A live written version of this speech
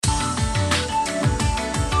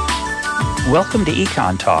Welcome to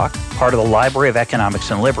EconTalk, part of the Library of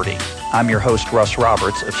Economics and Liberty. I'm your host, Russ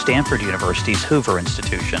Roberts of Stanford University's Hoover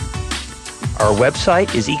Institution. Our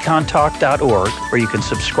website is econtalk.org, where you can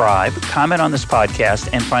subscribe, comment on this podcast,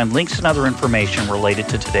 and find links and other information related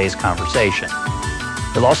to today's conversation.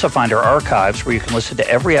 You'll also find our archives where you can listen to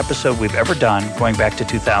every episode we've ever done going back to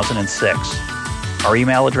 2006. Our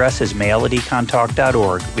email address is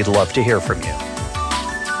mail@econtalk.org. We'd love to hear from you.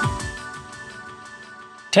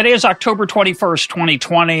 Today is October 21st,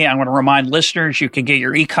 2020. I want to remind listeners you can get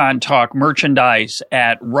your EconTalk merchandise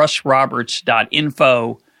at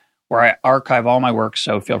russroberts.info, where I archive all my work,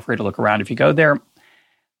 so feel free to look around if you go there.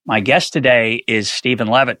 My guest today is Steven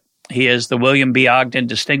Levitt. He is the William B. Ogden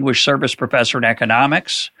Distinguished Service Professor in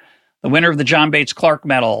Economics, the winner of the John Bates Clark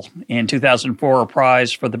Medal in 2004, a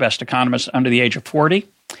prize for the best economist under the age of 40.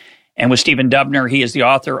 And with Stephen Dubner, he is the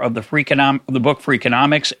author of the book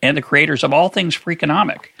Freakonomics and the creators of all things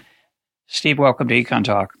Freakonomic. Steve, welcome to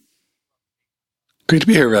EconTalk. Great to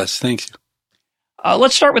be here, Russ. Thanks.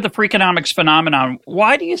 Let's start with the Freakonomics phenomenon.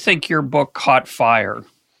 Why do you think your book caught fire?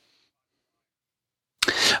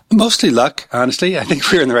 Mostly luck, honestly. I think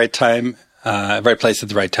we were in the right time, right place at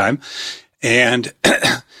the right time. And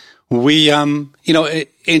we,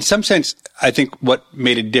 in some sense, I think what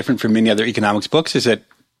made it different from many other economics books is that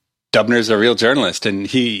Dubner's a real journalist, and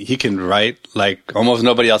he can write like almost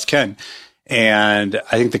nobody else can. And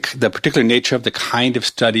I think the particular nature of the kind of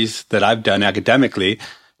studies that I've done academically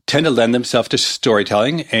tend to lend themselves to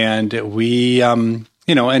storytelling. And we, and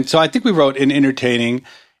so I think we wrote an entertaining,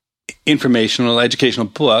 informational, educational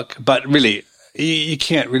book, but really, you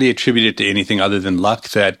can't really attribute it to anything other than luck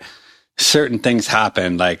that certain things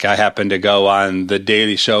happen. Like I happened to go on the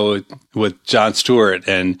Daily Show with Jon Stewart,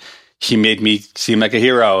 and he made me seem like a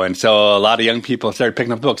hero. And so a lot of young people started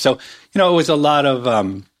picking up the book. So, it was a lot of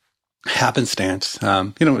happenstance.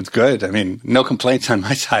 It's good. I mean, no complaints on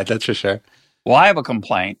my side, that's for sure. Well, I have a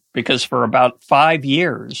complaint because for about 5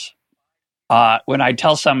 years, when I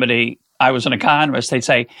tell somebody I was an economist, they'd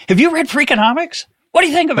say, "Have you read Freakonomics? What do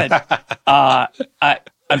you think of it?"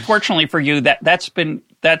 Unfortunately for you, that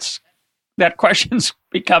question's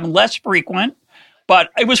become less frequent.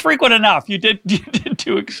 But it was frequent enough. You did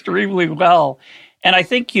do extremely well. And I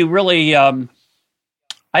think you really, I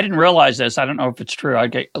didn't realize this. I don't know if it's true. I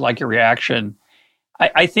like your reaction.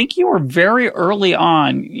 I think you were very early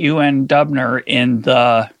on, you and Dubner, in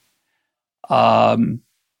the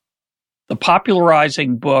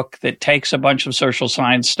popularizing book that takes a bunch of social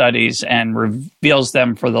science studies and reveals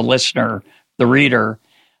them for the listener, the reader.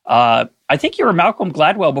 I think you were Malcolm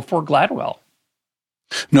Gladwell before Gladwell.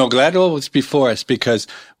 No, Gladwell was before us because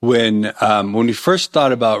when we first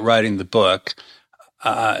thought about writing the book,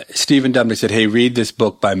 Stephen Dubner said, "Hey, read this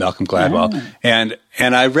book by Malcolm Gladwell." Oh. And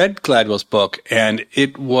I read Gladwell's book, and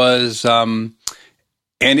it was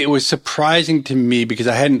surprising to me because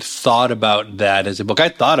I hadn't thought about that as a book. I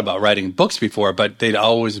thought about writing books before, but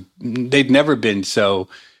they'd never been so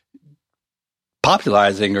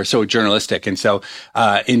popularizing or so journalistic. And so,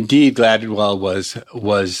 indeed, Gladwell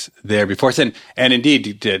was there before us. And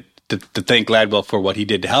indeed, to thank Gladwell for what he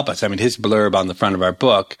did to help us. I mean, his blurb on the front of our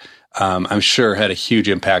book, I'm sure had a huge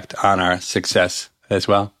impact on our success as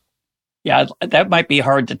well. Yeah, that might be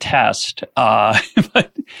hard to test.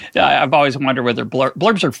 But I've always wondered whether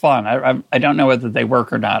blurbs are fun. I don't know whether they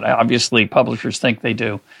work or not. Obviously, publishers think they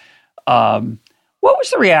do. What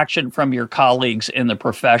was the reaction from your colleagues in the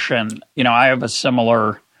profession? I have a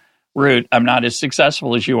similar route. I'm not as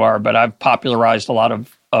successful as you are, but I've popularized a lot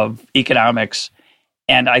of economics.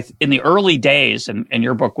 And in the early days, and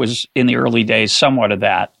your book was in the early days, somewhat of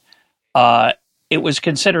that, it was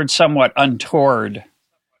considered somewhat untoward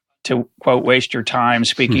to, quote, waste your time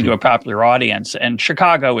speaking to a popular audience. And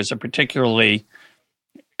Chicago is a particularly,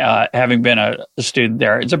 having been a student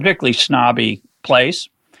there, it's a particularly snobby place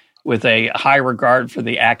with a high regard for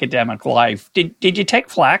the academic life. Did you take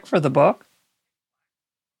flack for the book?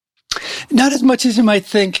 Not as much as you might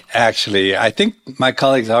think, actually. I think my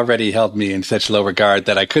colleagues already held me in such low regard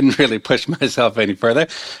that I couldn't really push myself any further.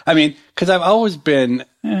 I mean, because I've always been,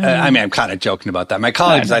 I'm kind of joking about that. My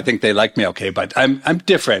colleagues, I think they like me okay, but I'm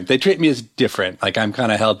different. They treat me as different. Like I'm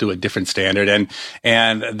kind of held to a different standard,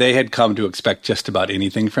 and they had come to expect just about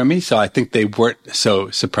anything from me. So I think they weren't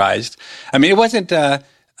so surprised. I mean, it wasn't,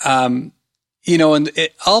 and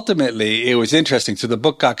ultimately it was interesting. So the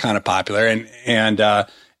book got kind of popular, and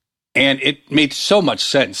it made so much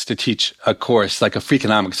sense to teach a course, like a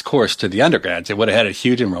Freakonomics course, to the undergrads. It would have had a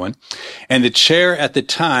huge enrollment. And the chair at the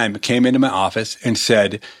time came into my office and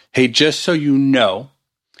said, "Hey, just so you know,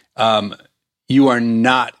 you are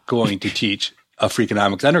not going to teach a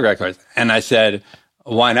Freakonomics undergrad course." And I said,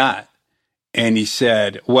 "Why not?" And he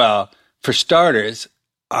said, well, for starters,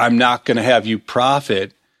 I'm not going to have you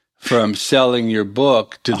profit from selling your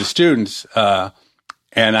book to the students. And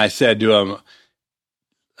I said to him,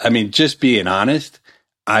 I mean, just being honest,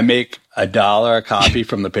 I make $1 a copy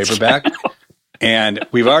from the paperback, and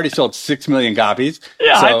we've already sold 6 million copies.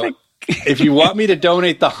 Yeah, so I think if you want me to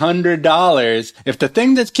donate the $100, if the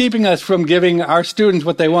thing that's keeping us from giving our students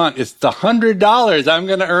what they want is the $100 I'm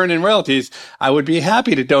going to earn in royalties, I would be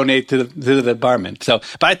happy to donate to the department. So,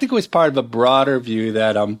 but I think it was part of a broader view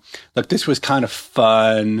that, look, this was kind of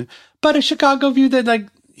fun, but a Chicago view that, like,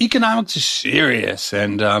 economics is serious,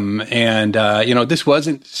 and this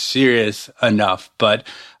wasn't serious enough. But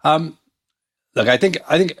look, I think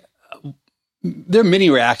there are many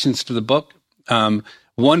reactions to the book.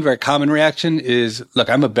 One very common reaction is, look,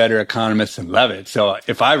 I'm a better economist than Levitt, so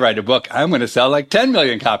if I write a book, I'm going to sell like 10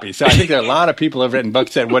 million copies. So I think there are a lot of people who have written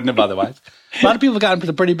books that wouldn't have otherwise. A lot of people have gotten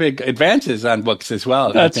some pretty big advances on books as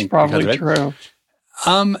well. That's I think, probably true.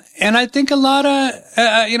 And I think a lot of,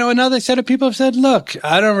 another set of people have said, look,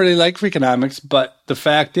 I don't really like Freakonomics, but the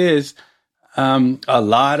fact is, a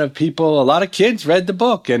lot of kids read the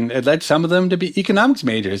book, and it led some of them to be economics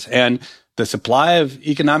majors. And the supply of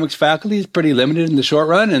economics faculty is pretty limited in the short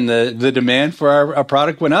run, and the demand for our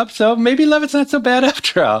product went up. So maybe Levitt's not so bad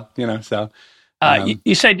after all, so.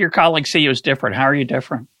 You said your colleagues see you as different. How are you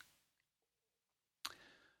different?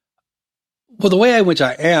 Well, the way in which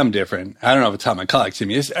I am different, I don't know if it's how my colleagues see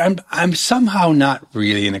me, is I'm somehow not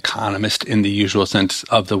really an economist in the usual sense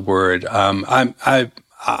of the word.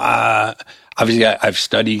 Obviously, I've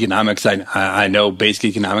studied economics. I know basic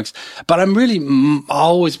economics, but I'm really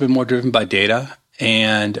always been more driven by data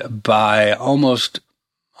and by almost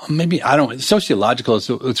sociological is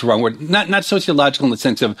the wrong word. Not sociological in the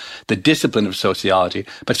sense of the discipline of sociology,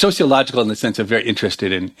 but sociological in the sense of very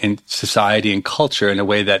interested in society and culture in a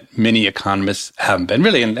way that many economists haven't been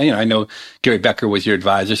really. And, I know Gary Becker was your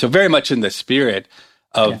advisor, so very much in the spirit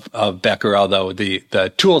of Becker, although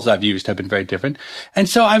the tools I've used have been very different. And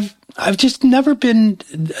so I've just never been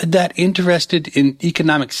that interested in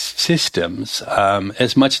economic systems,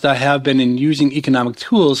 as much as I have been in using economic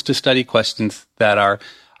tools to study questions that are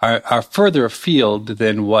further afield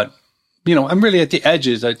than what, I'm really at the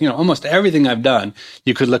edges. Almost everything I've done,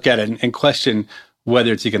 you could look at it and question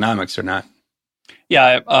whether it's economics or not.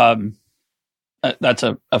 Yeah, that's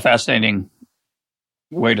a fascinating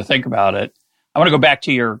way to think about it. I want to go back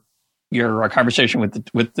to your conversation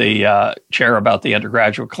with the chair about the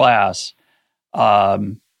undergraduate class.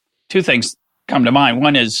 Two things come to mind.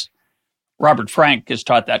 One is Robert Frank has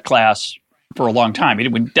taught that class for a long time. He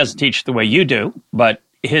doesn't teach the way you do, but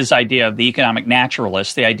his idea of the economic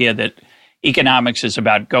naturalist, the idea that economics is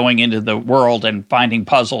about going into the world and finding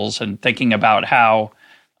puzzles and thinking about how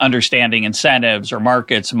understanding incentives or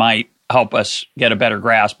markets might help us get a better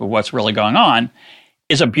grasp of what's really going on,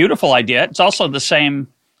 is a beautiful idea. It's also the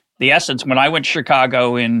essence. When I went to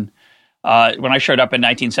Chicago when I showed up in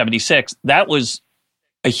 1976, that was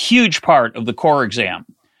a huge part of the core exam,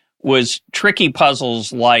 was tricky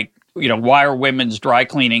puzzles like, why are women's dry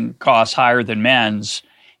cleaning costs higher than men's?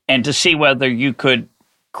 And to see whether you could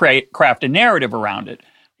craft a narrative around it.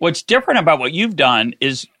 What's different about what you've done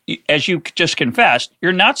is, as you just confessed,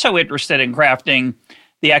 you're not so interested in crafting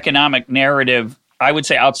the economic narrative, I would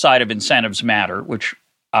say, outside of incentives matter, which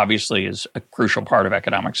obviously is a crucial part of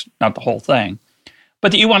economics, not the whole thing,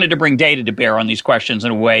 but that you wanted to bring data to bear on these questions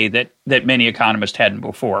in a way that many economists hadn't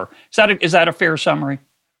before. Is that a fair summary?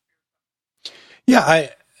 Yeah,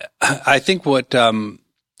 I think what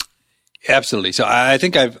absolutely. So I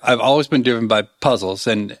think I've always been driven by puzzles,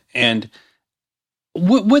 and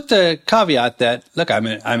with the caveat that, look, I'm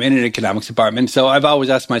in an economics department, so I've always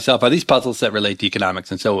asked myself, are these puzzles that relate to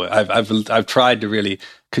economics? And so I've tried to really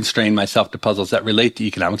constrain myself to puzzles that relate to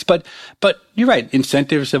economics. But you're right,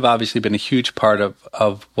 incentives have obviously been a huge part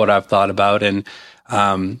of what I've thought about, and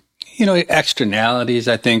externalities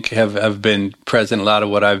I think have been present. A lot of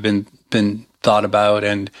what I've been thought about,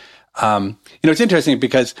 and it's interesting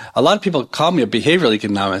because a lot of people call me a behavioral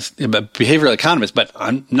economist, but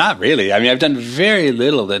I'm not really. I mean, I've done very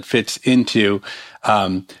little that fits into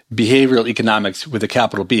behavioral economics with a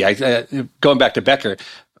capital B. Going back to Becker,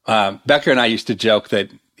 Becker and I used to joke that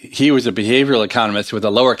he was a behavioral economist with a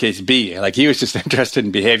lowercase b. Like, he was just interested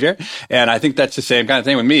in behavior. And I think that's the same kind of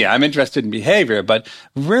thing with me. I'm interested in behavior, but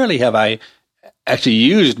rarely have I actually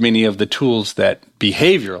used many of the tools that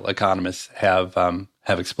behavioral economists have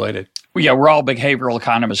exploited. Well, yeah, we're all behavioral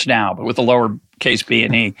economists now, but with a lowercase b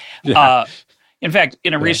and e. Yeah. In fact,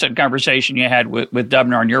 in a recent conversation you had with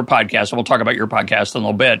Dubner on your podcast, and we'll talk about your podcast in a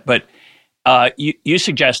little bit, but you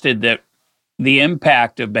suggested that the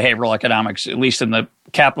impact of behavioral economics, at least in the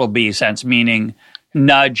capital B sense, meaning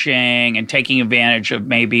nudging and taking advantage of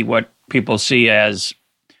maybe what people see as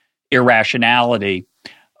irrationality,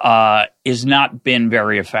 has not been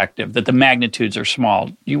very effective, that the magnitudes are small.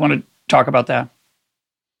 Do you want to talk about that?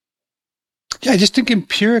 Yeah, I just think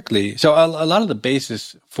empirically. So a lot of the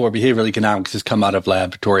basis for behavioral economics has come out of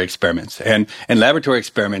laboratory experiments. And in laboratory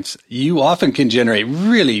experiments, you often can generate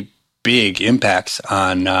really big impacts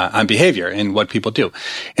on behavior and what people do.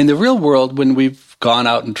 In the real world, when we've gone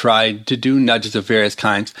out and tried to do nudges of various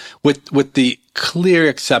kinds, with the clear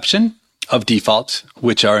exception of defaults,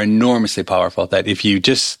 which are enormously powerful, that if you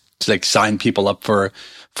just like sign people up for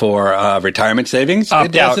retirement savings,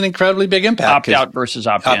 it has an incredibly big impact. Opt out versus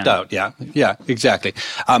opt in. Opt out, yeah, exactly.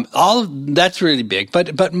 All of that's really big,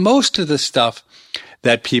 but most of the stuff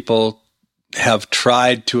that people have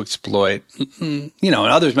tried to exploit, and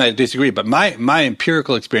others might disagree, but my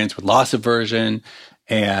empirical experience with loss aversion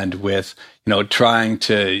and with trying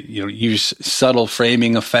to use subtle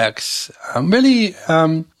framing effects really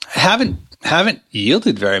haven't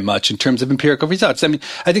yielded very much in terms of empirical results. I mean,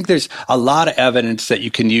 I think there's a lot of evidence that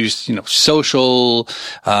you can use, social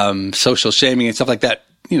shaming and stuff like that,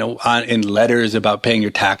 in letters about paying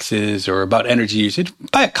your taxes or about energy usage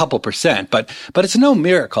by a couple percent, but it's no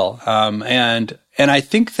miracle. And I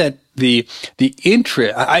think that the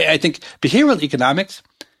interest, I think behavioral economics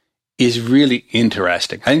is really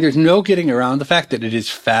interesting. I think there's no getting around the fact that it is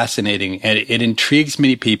fascinating and it intrigues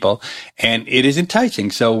many people and it is enticing.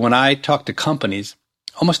 So when I talk to companies,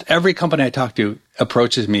 almost every company I talk to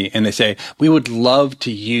approaches me and they say, we would love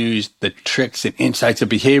to use the tricks and insights of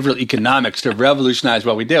behavioral economics to revolutionize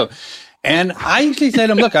what we do. And I usually say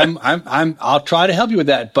to them, look, I'll try to help you with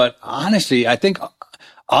that. But honestly, I think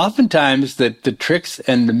oftentimes that the tricks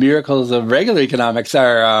and the miracles of regular economics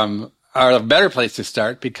are a better place to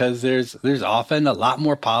start because there's often a lot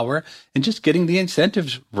more power in just getting the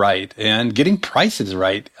incentives right and getting prices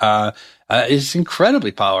right is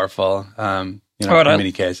incredibly powerful. In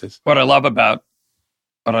many cases. What I love about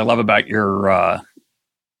your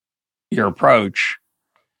approach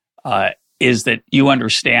is that you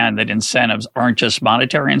understand that incentives aren't just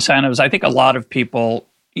monetary incentives. I think a lot of people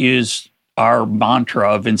use our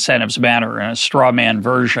mantra of incentives matter in a straw man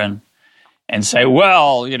version and say,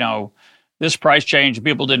 well, this price change,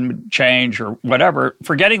 people didn't change or whatever,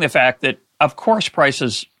 forgetting the fact that, of course,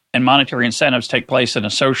 prices and monetary incentives take place in a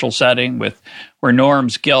social setting where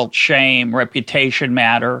norms, guilt, shame, reputation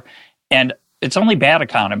matter. And it's only bad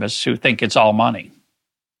economists who think it's all money.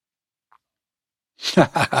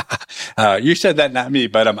 You said that, not me,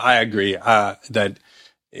 but I agree that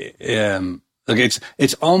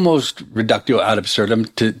it's almost reductio ad absurdum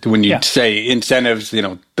to when you say incentives.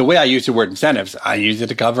 The way I use the word incentives, I use it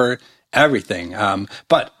to cover everything.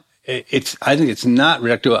 But I think it's not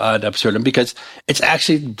reductio ad absurdum because it's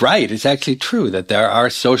actually right. It's actually true that there are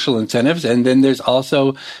social incentives and then there's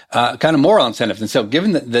also kind of moral incentives. And so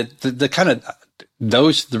given the kind of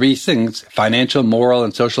those three things, financial, moral,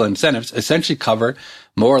 and social incentives, essentially cover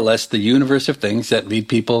more or less the universe of things that lead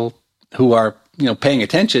people who are paying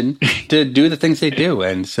attention to do the things they do.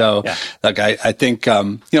 And so, I think,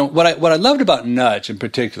 what I loved about nudge in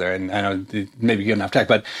particular, and I know maybe getting off track,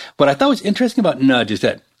 but what I thought was interesting about nudge is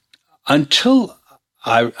that until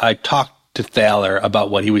I talked to Thaler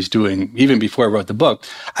about what he was doing, even before I wrote the book,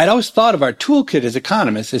 I'd always thought of our toolkit as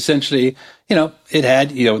economists. Essentially, it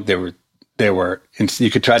had, there were, you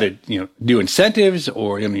could try to, do incentives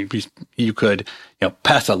or, you could,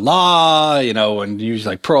 pass a law, and use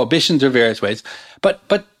like prohibitions or various ways.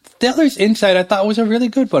 But Thaler's insight I thought was a really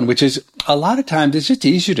good one, which is a lot of times it's just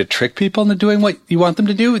easier to trick people into doing what you want them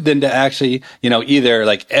to do than to actually, either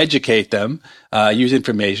like educate them, use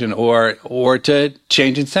information or to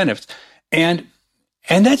change incentives. And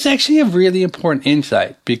that's actually a really important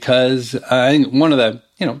insight because I think one of the,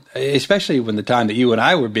 especially when the time that you and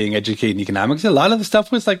I were being educated in economics, a lot of the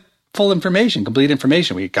stuff was like full information, complete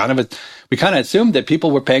information. We kind of assumed that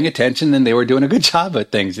people were paying attention and they were doing a good job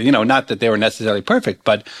at things. Not that they were necessarily perfect,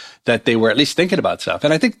 but that they were at least thinking about stuff.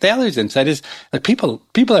 And I think Thaler's insight is like people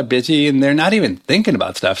are busy and they're not even thinking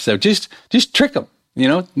about stuff. So just trick them.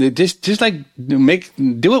 Just like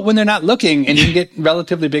do it when they're not looking and you can get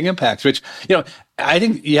relatively big impacts, which, I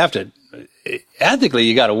think you have to, ethically,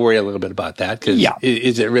 you got to worry a little bit about that because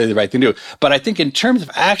is it really the right thing to do? But I think in terms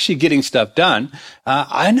of actually getting stuff done,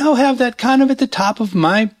 I now have that kind of at the top of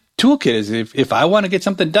my toolkit is if I want to get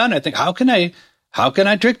something done, I think, how can I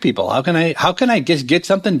trick people? How can I just get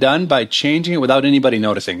something done by changing it without anybody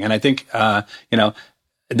noticing? And I think,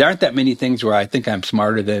 there aren't that many things where I think I'm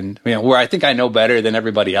smarter than, where I think I know better than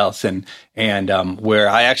everybody else, and where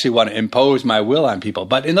I actually want to impose my will on people.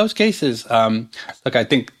 But in those cases, look, I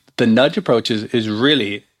think the nudge approach is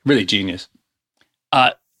really, really genius.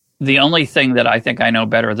 The only thing that I think I know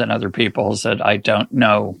better than other people is that I don't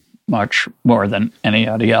know much more than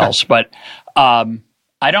anybody else. But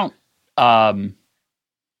I don't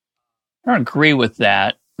agree with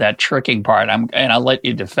that tricking part. And I'll let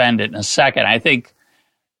you defend it in a second. I think,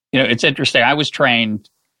 it's interesting. I was trained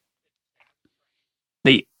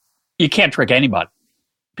you can't trick anybody.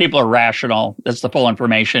 People are rational. That's the full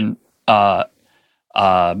information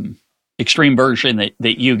extreme version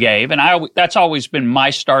that you gave. And that's always been my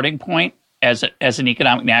starting point as an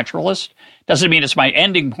economic naturalist. Doesn't mean it's my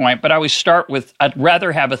ending point, but I always start with, I'd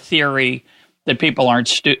rather have a theory that people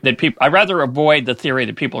aren't I'd rather avoid the theory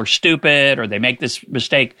that people are stupid, or they make this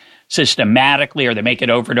mistake systematically, or they make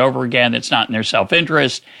it over and over again. That's not in their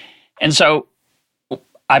self-interest. And so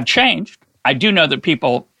I've changed. I do know that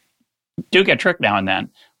people do get tricked now and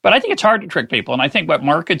then, but I think it's hard to trick people. And I think what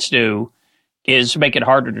markets do is make it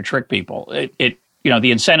harder to trick people. The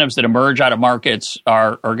incentives that emerge out of markets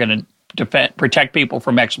are going to protect people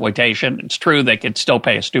from exploitation. It's true they could still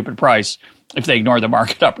pay a stupid price if they ignore the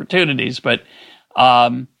market opportunities, but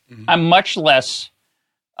I'm much less.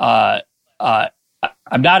 I'm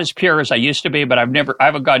not as pure as I used to be, but I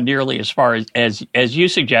haven't gone nearly as far as you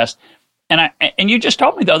suggest. And you just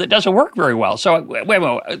told me though that doesn't work very well. So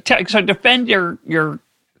wait. So defend your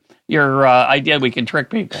idea we can trick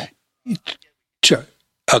people. Sure.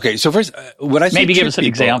 Okay. So first, when I say maybe give us an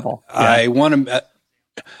example. Yeah.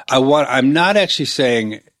 I'm not actually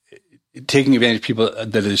saying taking advantage of people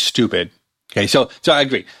that is stupid. Okay. So I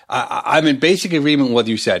agree. I'm in basic agreement with what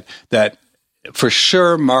you said, that for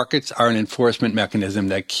sure markets are an enforcement mechanism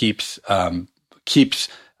that keeps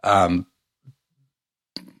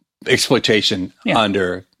exploitation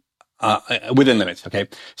under within limits. Okay.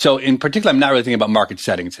 So in particular, I'm not really thinking about market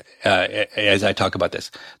settings as I talk about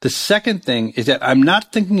this. The second thing is that I'm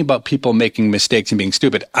not thinking about people making mistakes and being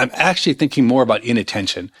stupid. I'm actually thinking more about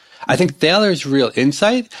inattention. I think Thaler's real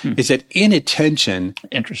insight is that inattention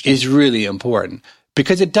is really important,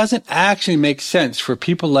 because it doesn't actually make sense for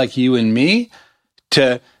people like you and me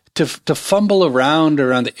to fumble around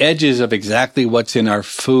the edges of exactly what's in our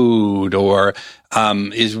food, or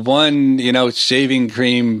is one, shaving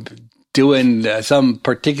cream doing some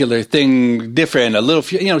particular thing different, a little,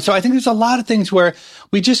 so I think there's a lot of things where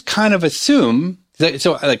we just kind of assume that,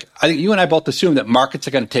 I think you and I both assume that markets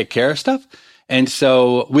are going to take care of stuff. And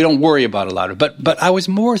so we don't worry about a lot of it. But I was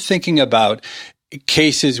more thinking about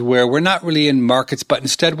cases where we're not really in markets, but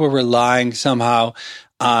instead we're relying somehow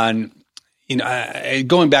on,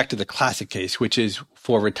 going back to the classic case, which is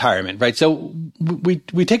for retirement, right? So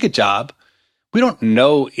we take a job. We don't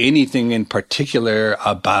know anything in particular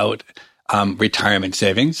about retirement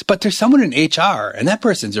savings, but there's someone in HR, and that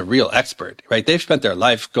person's a real expert, right? They've spent their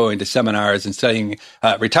life going to seminars and studying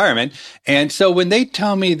retirement. And so when they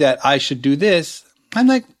tell me that I should do this, I'm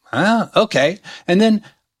like, okay. And then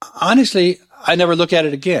honestly, I never look at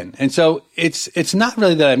it again. And so it's not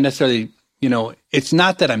really that I'm necessarily, it's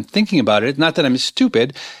not that I'm thinking about it. It's not that I'm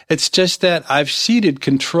stupid. It's just that I've ceded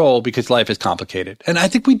control because life is complicated. And I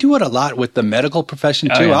think we do it a lot with the medical profession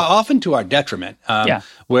too, often to our detriment.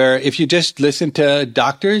 Where if you just listen to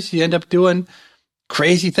doctors, you end up doing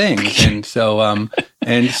crazy things. And so, I'll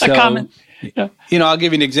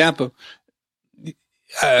give you an example.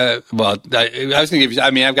 I was going to give you,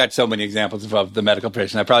 I've got so many examples of the medical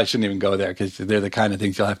profession. I probably shouldn't even go there because they're the kind of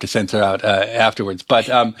things you'll have to censor out afterwards. But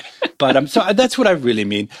so that's what I really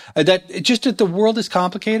mean. That the world is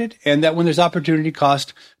complicated, and that when there's opportunity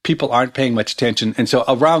cost, people aren't paying much attention. And so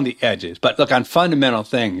around the edges. But look, on fundamental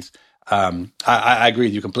things, I agree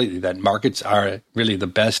with you completely that markets are really the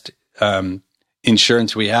best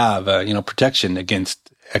insurance we have, protection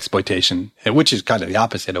against exploitation, which is kind of the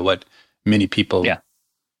opposite of what many people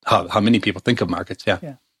how many people think of markets.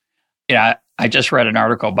 I just read an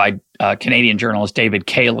article by Canadian journalist David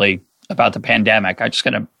Cayley about the pandemic. I'm just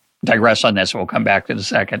going to digress on this. We'll come back in a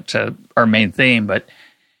second to our main theme, but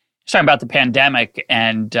he's talking about the pandemic,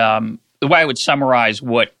 and the way I would summarize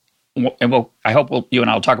I hope you and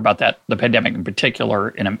I will talk about the pandemic in particular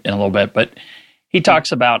in a little bit, but he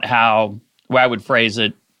talks about how, the way I would phrase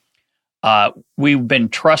it, we've been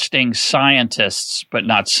trusting scientists, but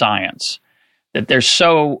not science. That there's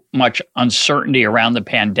so much uncertainty around the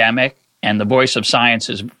pandemic, and the voice of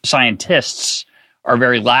scientists are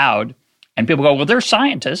very loud, and people go, well, they're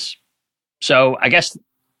scientists, so I guess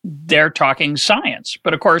they're talking science.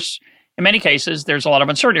 But of course, in many cases, there's a lot of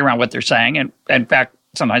uncertainty around what they're saying, and in fact,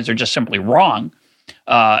 sometimes they're just simply wrong.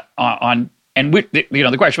 the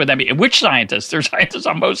question would then be, which scientists? There's scientists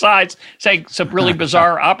on both sides saying some really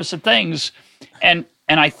bizarre opposite things. And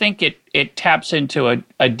I think it taps into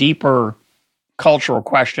a deeper cultural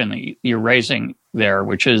question that you're raising there,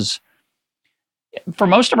 which is, for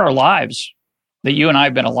most of our lives that you and I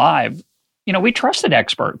have been alive, we trusted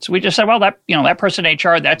experts. We just said, well, that person in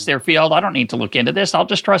HR, that's their field. I don't need to look into this. I'll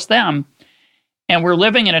just trust them. And we're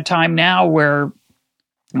living in a time now where,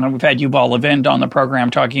 we've had Yuval Levin on the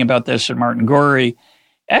program talking about this, and Martin Gorey.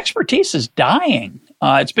 Expertise is dying.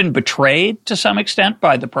 It's been betrayed to some extent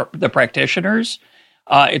by the practitioners.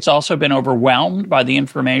 It's also been overwhelmed by the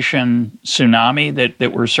information tsunami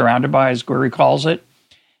that we're surrounded by, as Gorey calls it.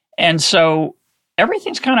 And so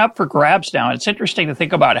everything's kind of up for grabs now. It's interesting to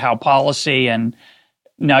think about how policy and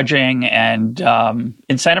nudging and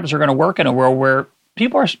incentives are going to work in a world where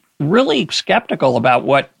people are really skeptical about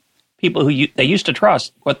what people they used to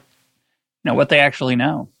trust, what they actually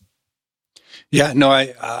know. Yeah, no,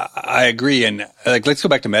 I agree. And let's go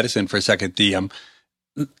back to medicine for a second.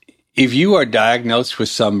 If you are diagnosed with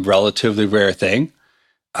some relatively rare thing,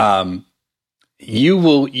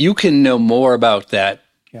 you can know more about that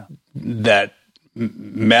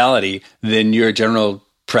malady than your general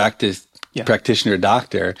practitioner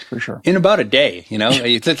doctor, for sure, in about a day.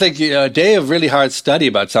 It's like a day of really hard study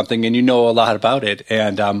about something, and you know a lot about it.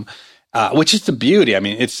 And which is the beauty. I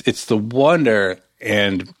mean, it's the wonder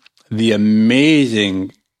and the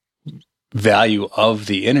amazing value of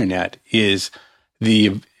the internet is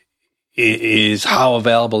how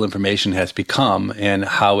available information has become and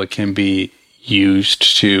how it can be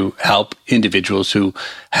used to help individuals who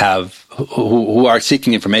are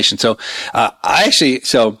seeking information. So I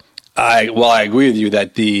agree with you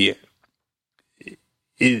that it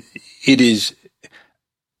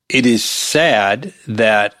is sad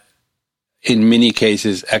that in many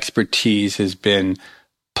cases expertise has been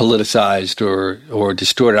politicized or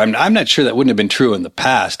distorted. I'm not sure that wouldn't have been true in the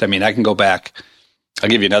past. I mean, I can go back. I'll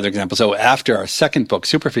give you another example. So after our second book,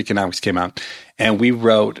 Super Freakonomics, came out, and we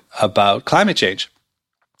wrote about climate change.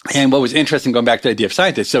 And what was interesting, going back to the idea of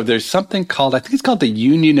scientists, so there's something called, I think it's called the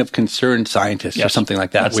Union of Concerned Scientists, or something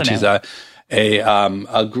like that, which is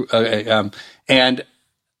and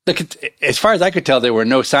look, as far as I could tell, there were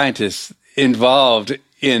no scientists involved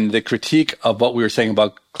in the critique of what we were saying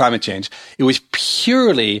about climate change. It was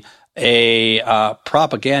purely a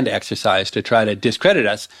propaganda exercise to try to discredit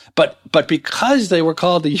us. But because they were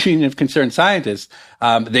called the Union of Concerned Scientists,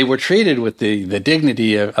 they were treated with the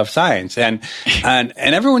dignity of science. And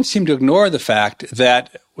everyone seemed to ignore the fact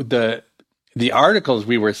that the articles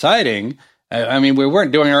we were citing, we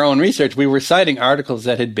weren't doing our own research. We were citing articles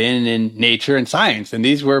that had been in Nature and Science, and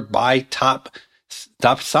these were by top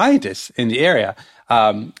scientists in the area.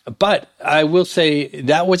 But I will say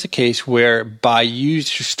that was a case where by use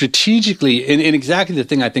strategically, in exactly the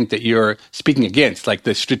thing I think that you're speaking against, like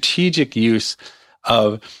the strategic use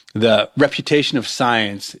of the reputation of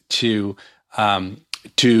science to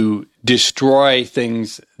destroy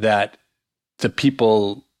things that the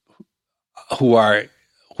people who are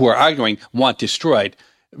arguing want destroyed,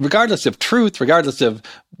 regardless of truth, regardless of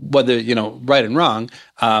whether, right and wrong,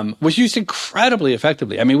 was used incredibly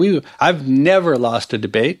effectively. I mean, I've never lost a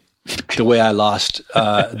debate the way I lost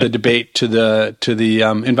the debate to the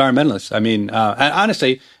environmentalists. I mean, and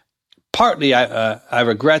honestly, partly I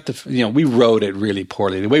regret we wrote it really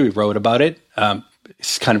poorly. The way we wrote about it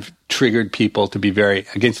it's kind of triggered people to be very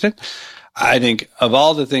against it. I think of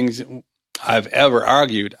all the things I've ever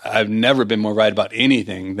argued, I've never been more right about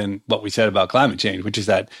anything than what we said about climate change, which is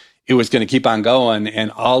that it was going to keep on going,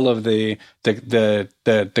 and all of the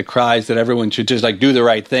cries that everyone should just do the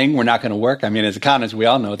right thing were not going to work. I mean, as economists, we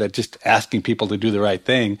all know that just asking people to do the right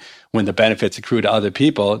thing when the benefits accrue to other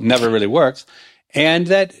people never really works, and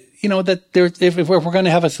that if we're going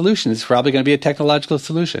to have a solution, it's probably going to be a technological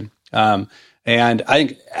solution. And I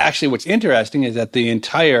think actually what's interesting is that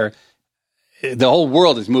the whole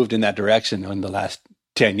world has moved in that direction in the last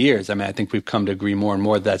 10 years. I mean, I think we've come to agree more and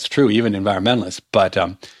more that's true, even environmentalists. But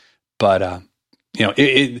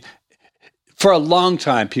for a long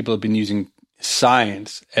time, people have been using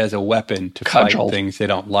science as a weapon to fight things they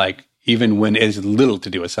don't like, even when it has little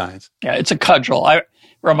to do with science. Yeah, it's a cudgel. It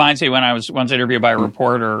reminds me when I was once interviewed by a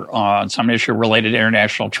reporter on some issue related to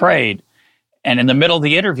international trade. And in the middle of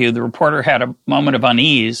the interview, the reporter had a moment of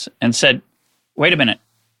unease and said, "Wait a minute.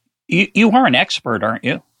 You are an expert, aren't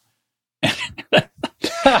you?" I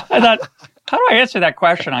thought, how do I answer that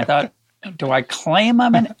question? I thought, do I claim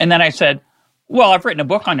I'm an... And then I said, well, I've written a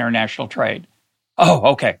book on international trade.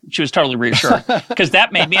 Oh, okay. She was totally reassured because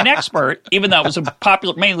that made me an expert, even though it was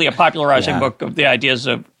mainly a popularizing book of the ideas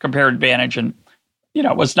of comparative advantage and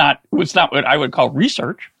was not what I would call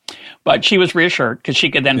research, but she was reassured because she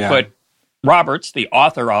could then put Roberts, the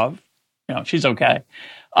author of, she's okay.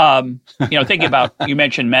 Thinking about, you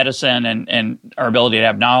mentioned medicine and our ability to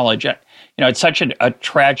have knowledge. It's such a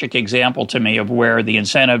tragic example to me of where the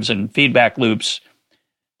incentives and feedback loops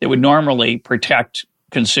that would normally protect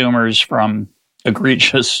consumers from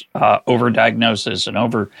egregious overdiagnosis and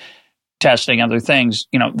over testing, other things,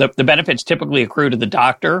 the benefits typically accrue to the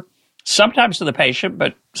doctor, sometimes to the patient,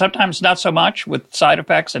 but sometimes not so much, with side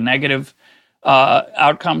effects and negative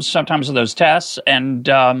outcomes sometimes of those tests. And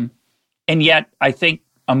yet I think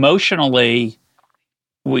emotionally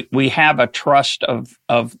we have a trust of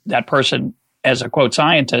that person as a quote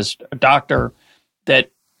scientist, a doctor,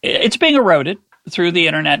 that it's being eroded through the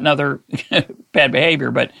internet and other bad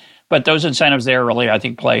behavior, but those incentives there really, I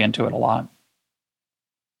think, play into it a lot.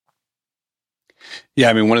 Yeah,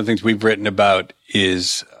 I mean, one of the things we've written about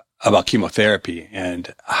is about chemotherapy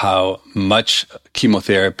and how much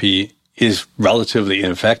chemotherapy is relatively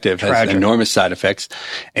ineffective, has enormous side effects,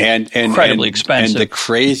 and incredibly expensive. And the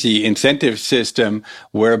crazy incentive system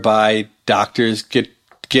whereby doctors get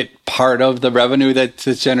part of the revenue that's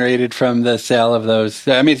generated from the sale of those.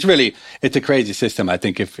 I mean, it's a crazy system. I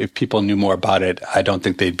think if people knew more about it, I don't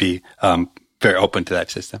think they'd be very open to that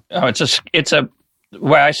system. Oh, it's a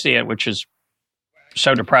way I see it, which is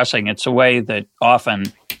so depressing. It's a way that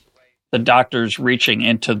often the doctor's reaching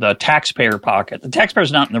into the taxpayer pocket. The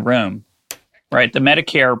taxpayer's not in the room, right? The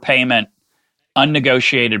Medicare payment,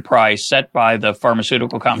 unnegotiated price set by the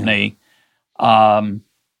pharmaceutical company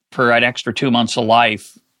for an extra 2 months of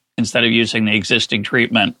life instead of using the existing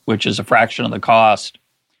treatment, which is a fraction of the cost,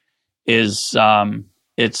 is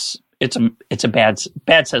it's a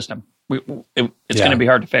bad system. It's going to be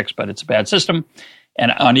hard to fix, but it's a bad system. And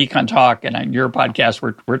on EconTalk and on your podcast,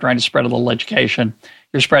 we're trying to spread a little education.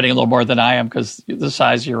 You're spreading a little more than I am because the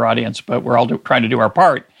size of your audience, but we're all trying to do our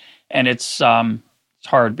part. And it's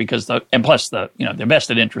hard because the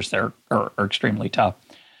vested interests there are extremely tough.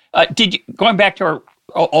 Going back to our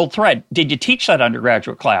old thread, did you teach that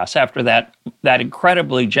undergraduate class after that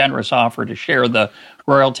incredibly generous offer to share the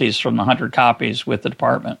royalties from the 100 copies with the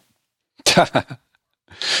department?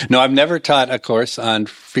 No, I've never taught a course on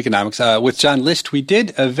Freakonomics. With John List, we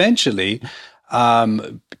did eventually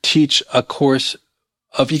teach a course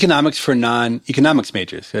of economics for non-economics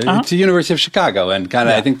majors. It's the University of Chicago, and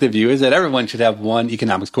I think the view is that everyone should have one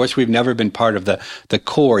economics course. We've never been part of the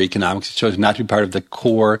core economics. It chose not to be part of the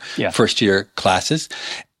core first-year classes.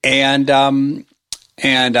 And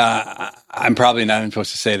I'm probably not even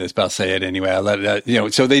supposed to say this, but I'll say it anyway. I'll let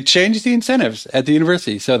it, so they changed the incentives at the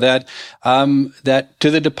university so that to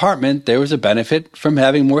the department, there was a benefit from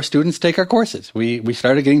having more students take our courses. We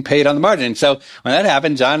started getting paid on the margin. And so when that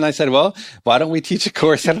happened, John and I said, well, why don't we teach a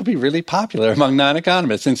course that'll be really popular among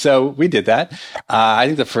non-economists? And so we did that. I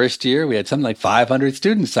think the first year we had something like 500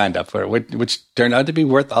 students signed up for it, which turned out to be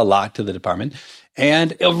worth a lot to the department.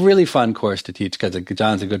 And a really fun course to teach because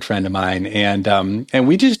John's a good friend of mine. And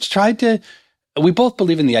we just we both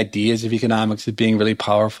believe in the ideas of economics as being really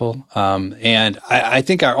powerful. And I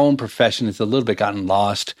think our own profession has a little bit gotten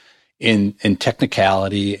lost in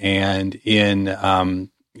technicality and in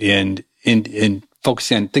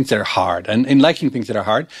focusing on things that are hard and in liking things that are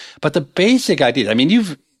hard. But the basic ideas,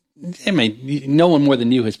 no one more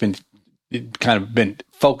than you has been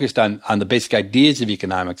focused on the basic ideas of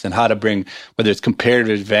economics and how to bring, whether it's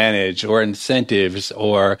comparative advantage or incentives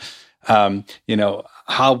or,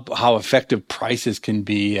 how effective prices can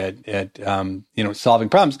be at solving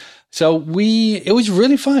problems. So it was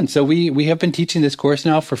really fun. So we have been teaching this course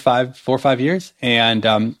now for 4 or 5 years. And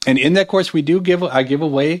in that course, I give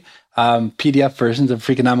away PDF versions of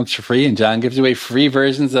Freakonomics for free, and John gives away free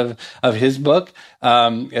versions of his book,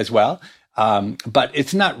 as well. But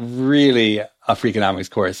it's not really a Freakonomics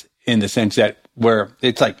course in the sense that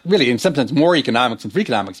it's like really in some sense more economics than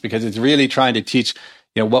Freakonomics, because it's really trying to teach,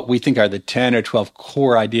 what we think are the 10 or 12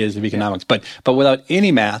 core ideas of economics, but without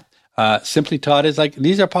any math, simply taught as like,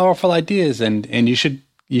 these are powerful ideas and you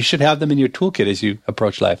should have them in your toolkit as you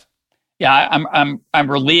approach life. Yeah.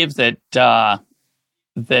 I'm relieved that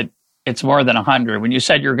it's more than 100. When you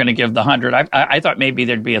said you're going to give the 100, I thought maybe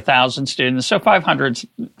there'd be 1,000 students. So 500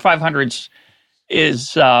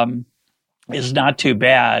 is not too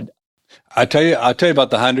bad. I'll tell you about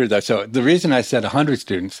the 100 though. So the reason I said 100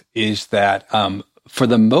 students is that, for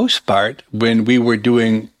the most part, when we were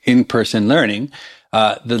doing in-person learning,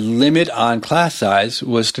 the limit on class size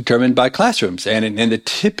was determined by classrooms. And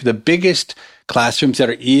the biggest classrooms that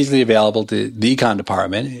are easily available to the econ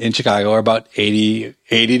department in Chicago are about 80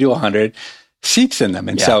 to 100 seats in them.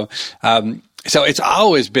 And so, So it's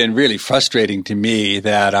always been really frustrating to me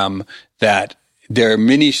that that there are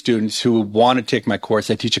many students who want to take my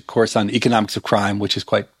course. I teach a course on economics of crime, which is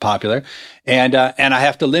quite popular, and I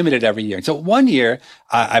have to limit it every year. And so one year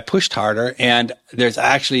I pushed harder, and there's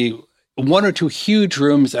actually one or two huge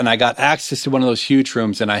rooms, and I got access to one of those huge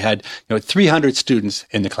rooms, and I had 300 students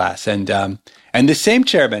in the class, and the same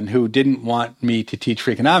chairman who didn't want me to teach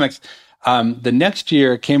Freakonomics, the next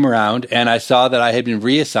year came around, and I saw that I had been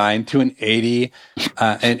reassigned to an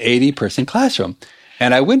 80 person classroom.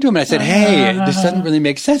 And I went to him and I said, "Hey, this doesn't really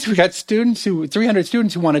make sense. We got 300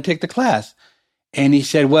 students who want to take the class." And he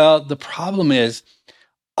said, "Well, the problem is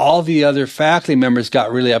all the other faculty members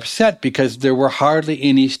got really upset because there were hardly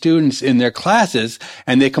any students in their classes,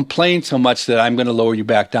 and they complained so much that I'm going to lower you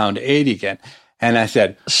back down to 80 again." And I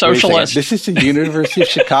said, "Socialist. This is the University of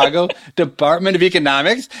Chicago Department of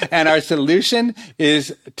Economics, and our solution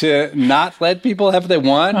is to not let people have what they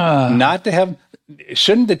want, not to have.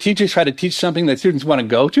 Shouldn't the teachers try to teach something that students want to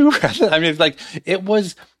go to?" I mean,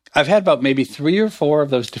 I've had about maybe 3 or 4 of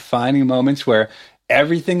those defining moments where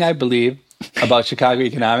everything I believe about Chicago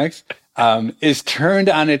economics is turned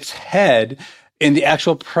on its head in the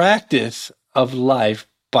actual practice of life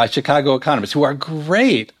by Chicago economists who are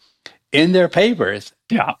great in their papers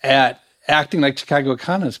at acting like Chicago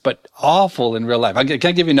economists, but awful in real life. Can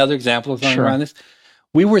I give you another example of something around this?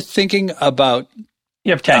 We were thinking about...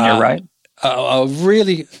 You have tenure, right? I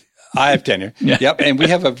have tenure. Yep. And we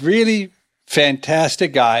have a really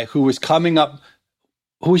fantastic guy who was coming up,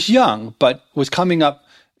 who was young, but was coming up,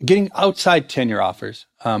 getting outside tenure offers,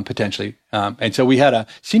 potentially. And so we had a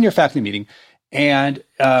senior faculty meeting, and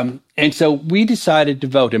so we decided to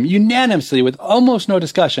vote him unanimously with almost no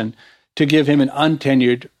discussion to give him an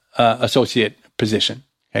untenured associate position.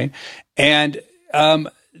 Okay. And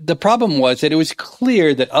the problem was that it was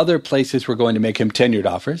clear that other places were going to make him tenured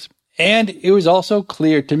offers. And it was also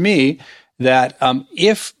clear to me that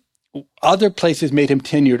if other places made him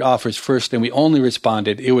tenured offers first and we only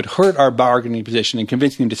responded, it would hurt our bargaining position in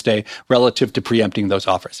convincing him to stay relative to preempting those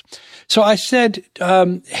offers. So I said,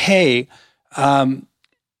 "Hey, let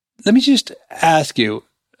me just ask you,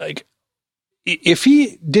 if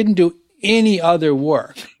he didn't do any other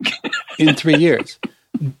work in 3 years,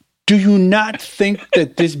 do you not think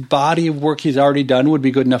that this body of work he's already done would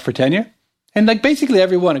be good enough for tenure?" And basically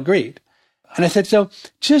everyone agreed. And I said, "So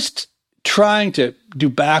just trying to do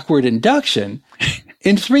backward induction,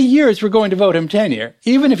 in 3 years, we're going to vote him tenure,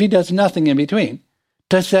 even if he does nothing in between.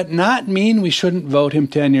 Does that not mean we shouldn't vote him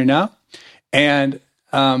tenure now?" And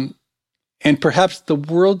perhaps the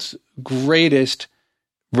world's greatest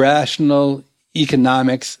rational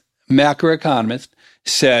economics macroeconomist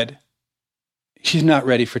said, "He's not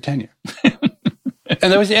ready for tenure."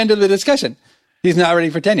 And that was the end of the discussion. He's not ready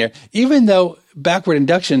for tenure, even though backward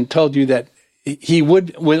induction told you that he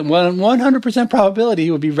would, with 100% probability,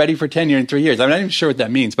 he would be ready for tenure in 3 years. I'm not even sure what that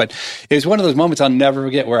means, but it was one of those moments I'll never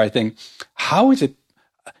forget where I think, how is it?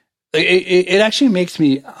 It actually makes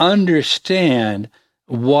me understand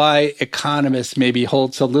why economists maybe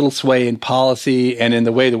hold so little sway in policy and in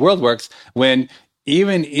the way the world works, when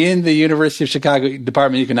even in the University of Chicago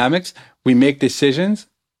Department of Economics, we make decisions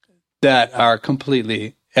that are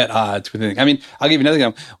completely at odds with anything. I mean, I'll give you another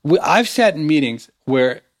example. I've sat in meetings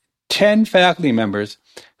where 10 faculty members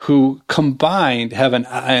who combined have an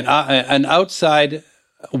outside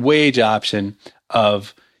wage option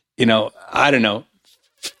of,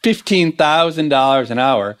 $15,000 an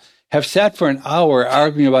hour, have sat for an hour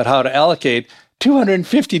arguing about how to allocate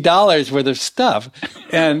 $250 worth of stuff.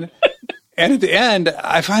 And at the end,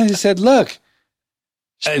 I finally said, "Look,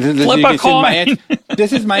 flip a coin."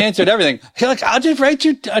 This is my answer to everything. Look, I'll just write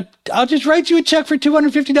you a check for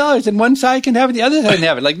 $250, and one side can have it, the other side can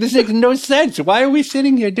have it. This makes no sense. Why are we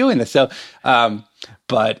sitting here doing this? So,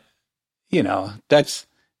 but that's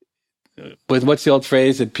what's the old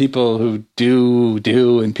phrase that people who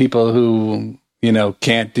do, and people who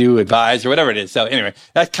can't do advise, or whatever it is. So anyway,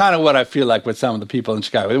 that's kind of what I feel like with some of the people in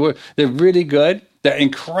Chicago. They're really good. They're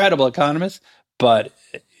incredible economists, but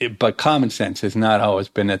common sense has not always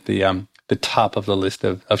been at the top of the list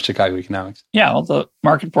of Chicago economics. Yeah, well, the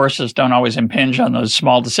market forces don't always impinge on those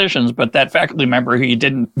small decisions, but that faculty member who you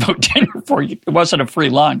didn't vote tenure for, it wasn't a free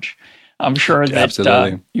lunch. I'm sure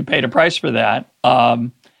that you paid a price for that.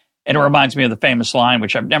 And it reminds me of the famous line,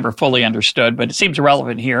 which I've never fully understood, but it seems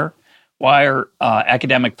relevant here. Why are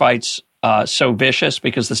academic fights so vicious?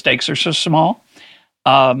 Because the stakes are so small.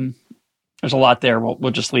 There's a lot there.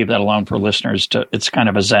 We'll just leave that alone for listeners. It's kind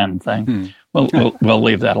of a Zen thing. We'll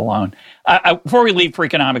leave that alone. Before we leave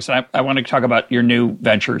Freakonomics, I want to talk about your new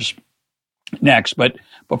ventures next. But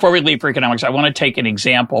before we leave Freakonomics, I want to take an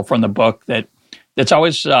example from the book that's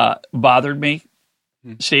always bothered me,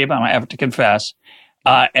 Steve, I have to confess.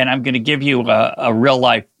 And I'm going to give you a real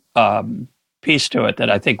life piece to it that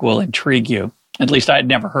I think will intrigue you. At least I had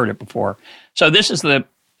never heard it before. So this is the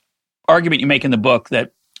argument you make in the book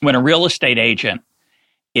that when a real estate agent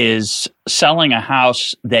is selling a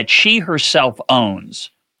house that she herself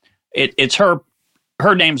owns, it's her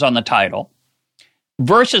name's on the title,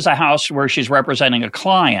 versus a house where she's representing a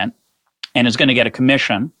client and is going to get a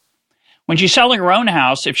commission. When she's selling her own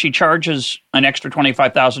house, if she charges an extra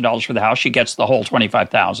 $25,000 for the house, she gets the whole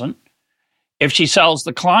 $25,000. If she sells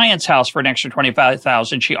the client's house for an extra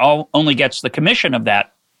 $25,000, she only gets the commission of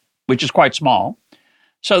that, which is quite small.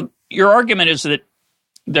 So your argument is that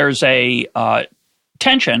there's a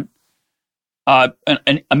tension, a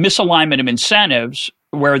misalignment of incentives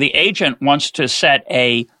where the agent wants to set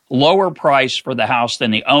a lower price for the house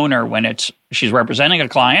than the owner when she's representing a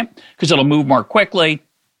client because it'll move more quickly.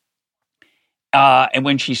 And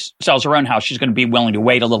when she sells her own house, she's going to be willing to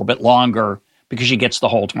wait a little bit longer because she gets the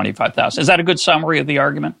whole $25,000. Is that a good summary of the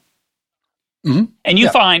argument? Mm-hmm. And you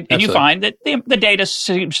find that the data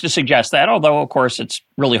seems to suggest that, although of course it's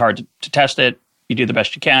really hard to test it. You do the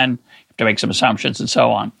best you can. You have to make some assumptions and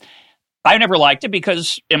so on. I never liked it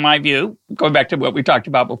because, in my view, going back to what we talked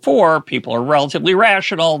about before, people are relatively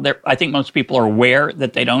rational. I think most people are aware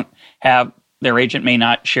that they don't have, their agent may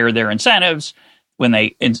not share their incentives. When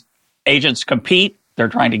agents compete, they're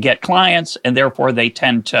trying to get clients, and therefore they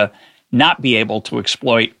tend to not be able to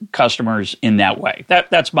exploit customers in that way.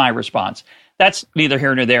 That's my response. That's neither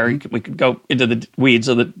here nor there. We could go into the weeds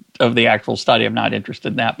of the actual study. I'm not interested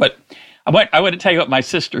in that. But I want to tell you what my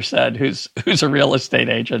sister said, who's a real estate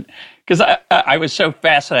agent, because I was so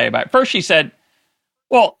fascinated by it. First, she said,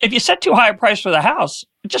 well, if you set too high a price for the house,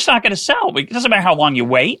 it's just not going to sell. It doesn't matter how long you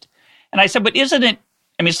wait. And I said, but isn't it?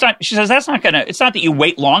 I mean, it's not. She says that's not going to. It's not that you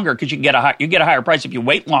wait longer because you get a higher price if you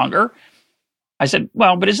wait longer. I said,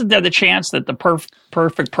 well, but isn't there the chance that the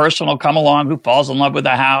perfect person will come along who falls in love with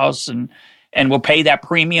the house and will pay that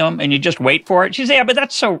premium, and you just wait for it? She said, yeah, but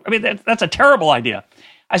that's a terrible idea.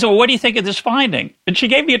 I said, well, what do you think of this finding? And she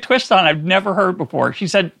gave me a twist on it I've never heard before. She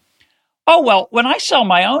said, oh, well, when I sell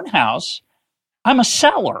my own house, I'm a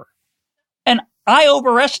seller. And I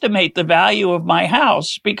overestimate the value of my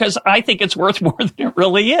house because I think it's worth more than it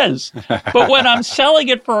really is. But when I'm selling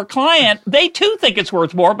it for a client, they too think it's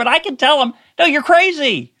worth more, but I can tell them, no, you're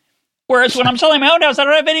crazy. Whereas when I'm selling my own house, I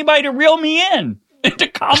don't have anybody to reel me in, to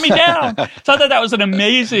calm me down. So I thought that was an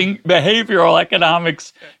amazing behavioral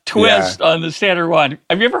economics twist on the standard one.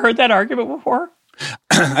 Have you ever heard that argument before?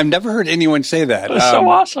 I've never heard anyone say that. It's so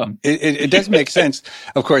awesome. It does make sense.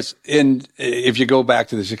 Of course, if you go back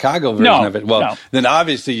to the Chicago version of it, then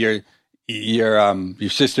obviously your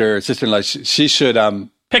sister-in-law, she should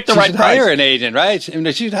pick the right price. Hire an agent, right? I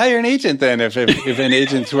mean, she'd hire an agent then if an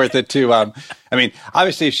agent's worth it too. I mean,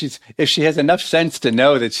 obviously if she has enough sense to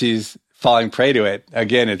know that she's falling prey to it,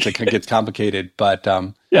 again, it gets complicated. But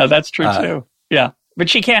yeah, that's true too. Yeah, but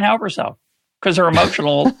she can't help herself because her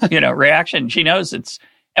emotional, reaction. She knows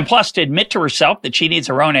and plus to admit to herself that she needs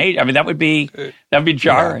her own agent. I mean, that would be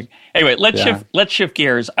jarring. Yeah. Anyway, let's shift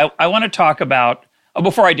gears. I want to talk about.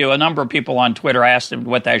 Before I do, a number of people on Twitter asked them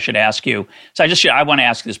what I should ask you. So I want to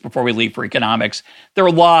ask this before we leave Freakonomics. There are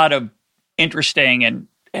a lot of interesting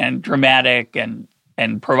and dramatic and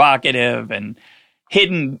provocative and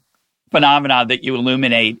hidden phenomena that you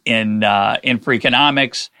illuminate in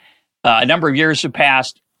Freakonomics. A number of years have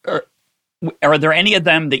passed. Are there any of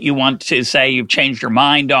them that you want to say you've changed your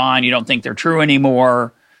mind on? You don't think they're true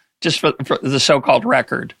anymore, just for the so-called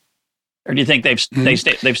record? Or do you think they've stood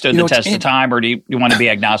the test of time, or do you want to be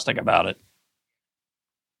agnostic about it?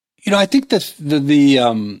 I think that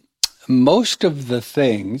the most of the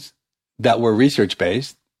things that were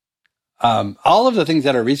research-based, all of the things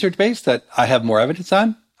that are research-based that I have more evidence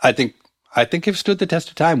on, I think have stood the test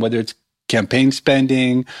of time, whether it's campaign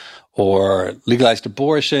spending or legalized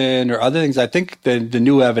abortion or other things. I think the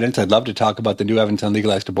new evidence, I'd love to talk about the new evidence on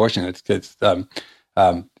legalized abortion. It's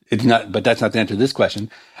not, but that's not the answer to this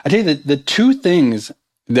question. I tell you that the two things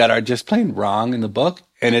that are just plain wrong in the book,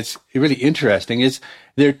 and it's really interesting, is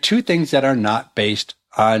there are two things that are not based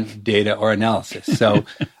on data or analysis. So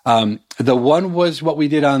the one was what we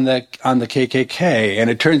did on the KKK, and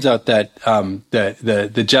it turns out that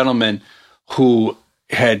the gentleman who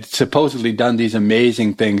had supposedly done these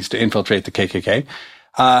amazing things to infiltrate the KKK,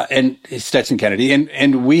 and Stetson Kennedy,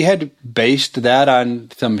 and we had based that on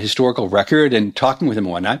some historical record and talking with him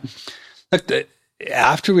and whatnot. Look,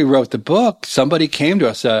 after we wrote the book, somebody came to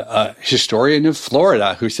us, a historian of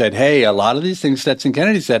Florida, who said, hey, a lot of these things Stetson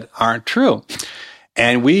Kennedy said aren't true.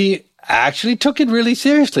 And we actually took it really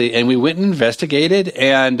seriously, and we went and investigated,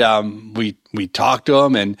 and we talked to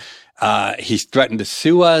him, and he threatened to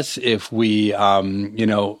sue us if we we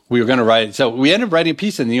were going to write. So we ended up writing a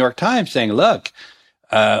piece in the New York Times saying, look,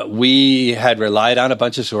 we had relied on a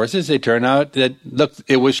bunch of sources. It turned out that, look,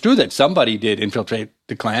 it was true that somebody did infiltrate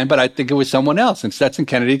the Klan, but I think it was someone else. And Stetson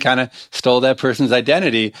Kennedy kind of stole that person's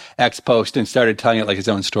identity ex post and started telling it like his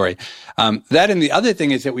own story. That, and the other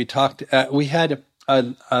thing is that we had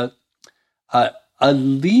a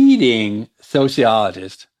leading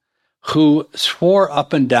sociologist who swore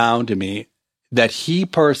up and down to me that he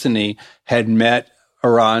personally had met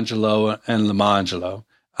Orangelo and Lamangelo,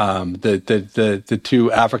 the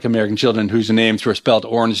two African-American children whose names were spelled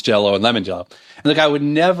orange jello and lemon jello. And look, I would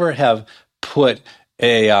never have put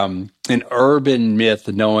an urban myth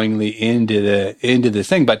knowingly into this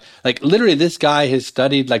thing, but like literally this guy has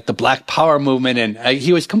studied like the Black Power movement, and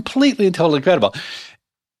he was completely and totally credible.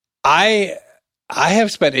 I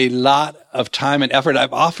have spent a lot of time and effort.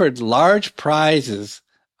 I've offered large prizes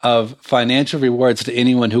of financial rewards to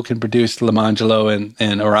anyone who can produce Lamangelo and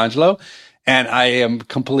Orangelo. And I am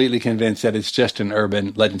completely convinced that it's just an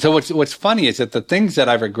urban legend. So what's funny is that the things that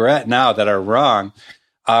I regret now that are wrong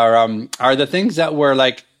are the things that were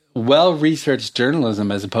like well-researched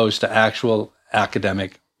journalism as opposed to actual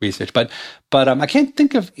academic research. But I can't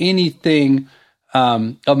think of anything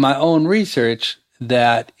of my own research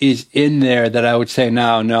that is in there that I would say,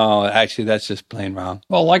 no, actually, that's just plain wrong.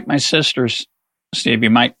 Well, like my sisters, Steve,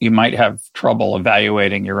 you might have trouble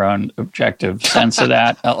evaluating your own objective sense of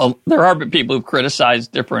that. There are people who've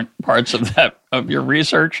criticized different parts of your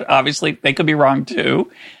research. Obviously, they could be wrong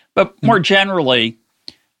too. But more generally,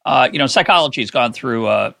 psychology is going through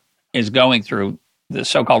the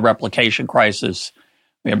so-called replication crisis.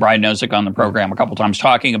 We had Brian Nozick on the program a couple times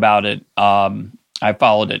talking about it. I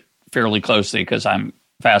followed it fairly closely because I'm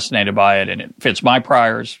fascinated by it, and it fits my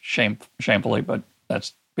priors, shamefully, but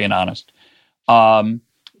that's being honest. I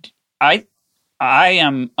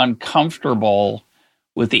am uncomfortable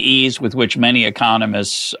with the ease with which many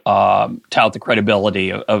economists tout the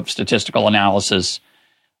credibility of statistical analysis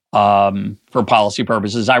for policy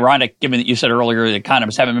purposes. Ironic, given that you said earlier that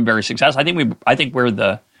economists haven't been very successful. I think we're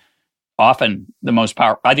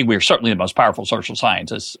certainly the most powerful social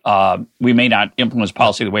scientists. We may not influence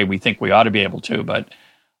policy the way we think we ought to be able to, but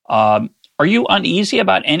are you uneasy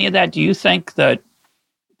about any of that? Do you think that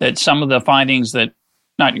some of the findings that,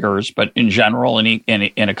 not yours, but in general in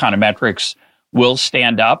econometrics will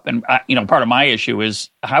stand up? And part of my issue is,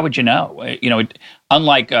 how would you know?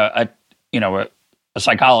 Unlike a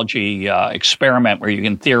psychology experiment where you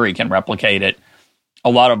in theory can replicate it, a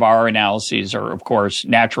lot of our analyses are, of course,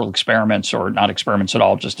 natural experiments or not experiments at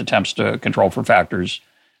all, just attempts to control for factors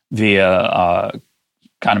via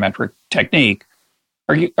econometric technique.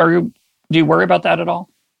 Do you worry about that at all?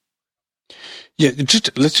 Yeah,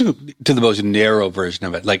 let's go to the most narrow version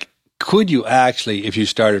of it. Like, could you actually, if you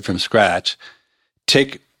started from scratch,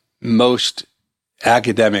 take most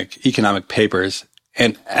academic economic papers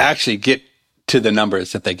and actually get to the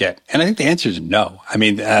numbers that they get? And I think the answer is no. I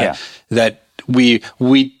mean, that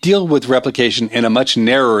we deal with replication in a much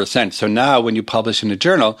narrower sense. So now when you publish in a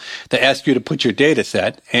journal, they ask you to put your data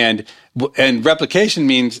set, and replication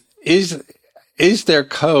means is there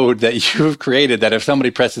code that you've created that if somebody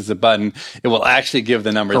presses a button, it will actually give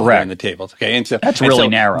the numbers in the tables. Okay. And so that's really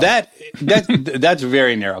narrow. That's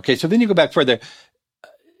very narrow. Okay. So then you go back further.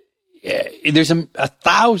 There's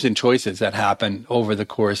 1,000 choices that happen over the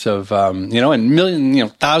course of, and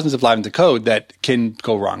thousands of lines of code that can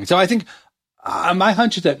go wrong. So I think my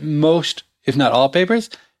hunch is that most, if not all papers,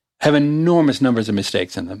 have enormous numbers of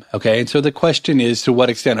mistakes in them. Okay. And so the question is, to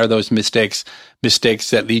what extent are those mistakes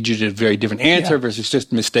that lead you to a very different answer versus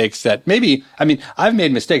just mistakes that I've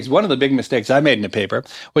made mistakes. One of the big mistakes I made in a paper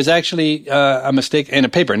was actually a mistake in a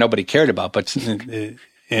paper nobody cared about, but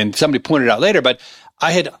and somebody pointed out later, but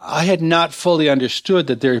I had not fully understood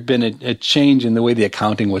that there had been a change in the way the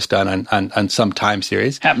accounting was done on some time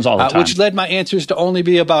series. Happens all the time. Which led my answers to only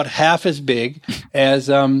be about half as big as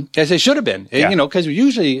they should have been. Yeah. Because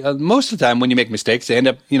usually most of the time when you make mistakes, they end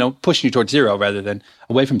up pushing you towards zero rather than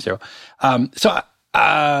away from zero. But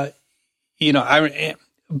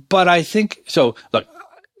I think so. Look,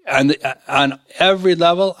 on every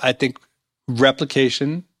level, I think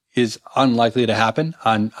replication is unlikely to happen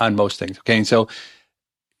on most things. Okay, and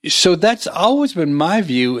so that's always been my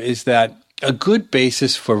view, is that a good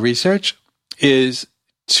basis for research is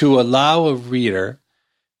to allow a reader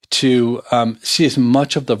to see as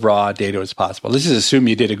much of the raw data as possible. This is assuming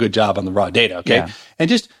you did a good job on the raw data, okay? Yeah. And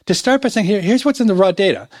just to start by saying, here's what's in the raw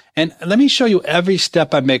data. And let me show you every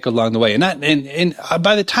step I make along the way. And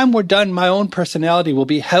by the time we're done, my own personality will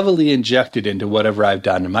be heavily injected into whatever I've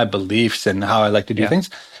done and my beliefs and how I like to do things.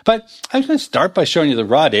 But I'm going to start by showing you the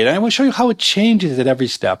raw data. And I want to show you how it changes at every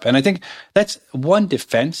step. And I think that's one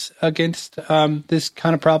defense against this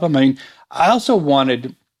kind of problem. I mean,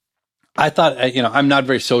 I thought, I'm not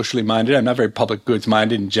very socially minded. I'm not very public goods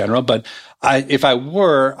minded in general. But if I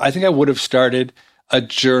were, I think I would have started a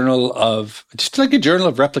journal of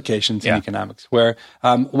replications in economics, where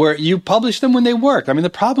you publish them when they work. I mean, the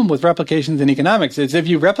problem with replications in economics is if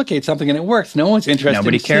you replicate something and it works, no one's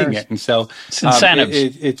interested in seeing it. And so it's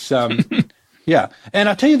incentives. It's yeah. And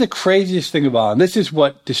I'll tell you the craziest thing of all, and this is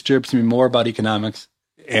what disturbs me more about economics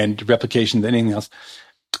and replication than anything else.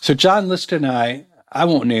 So John Lister and I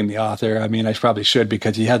won't name the author. I mean, I probably should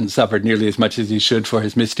because he hasn't suffered nearly as much as he should for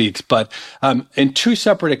his misdeeds. But in two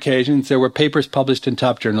separate occasions, there were papers published in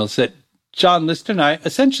top journals that John Lister and I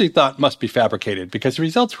essentially thought must be fabricated because the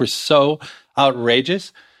results were so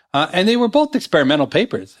outrageous. And they were both experimental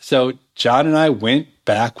papers. So John and I went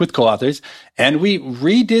back with co-authors and we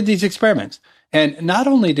redid these experiments. And not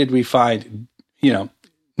only did we find,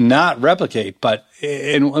 not replicate, but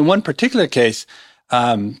in one particular case,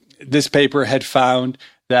 this paper had found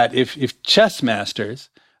that if chess masters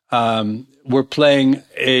were playing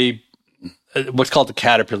what's called the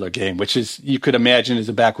caterpillar game, which is you could imagine is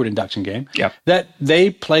a backward induction game, that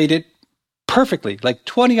they played it perfectly, like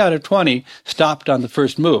 20 out of 20 stopped on the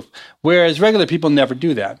first move, whereas regular people never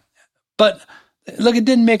do that. But look, it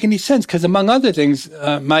didn't make any sense because among other things,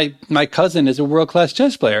 my cousin is a world-class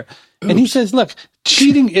chess player. Oops. And he says, look,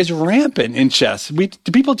 cheating is rampant in chess.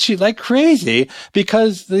 People cheat like crazy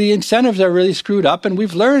because the incentives are really screwed up. And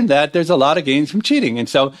we've learned that there's a lot of gains from cheating. And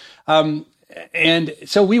so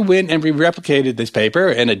we went and we replicated this paper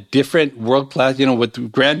in a different world-class, with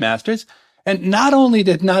grandmasters. And not only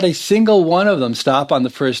did not a single one of them stop on the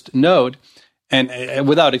first node, and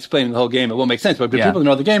without explaining the whole game, it won't make sense, but people who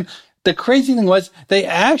know the game, the crazy thing was they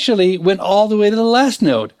actually went all the way to the last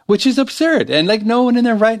node, which is absurd. And like no one in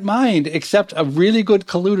their right mind, except a really good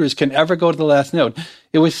colluders, can ever go to the last node.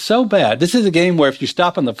 It was so bad. This is a game where if you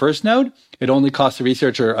stop on the first node, it only costs the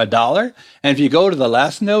researcher $1. And if you go to the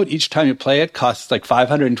last node, each time you play it costs like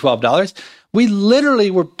 $512. We literally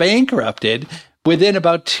were bankrupted within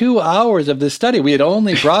about 2 hours of this study. We had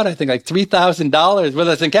only brought, I think, like $3,000 with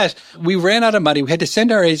us in cash. We ran out of money. We had to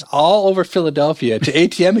send our A's all over Philadelphia to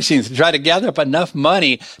ATM machines to try to gather up enough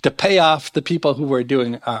money to pay off the people who were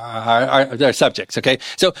doing our subjects. Okay.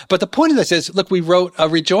 So, but the point of this is, look, we wrote a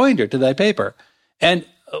rejoinder to that paper, and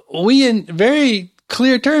we, in very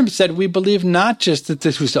clear terms, said we believe not just that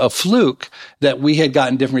this was a fluke that we had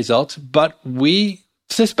gotten different results, but we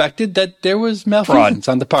suspected that there was malfeasance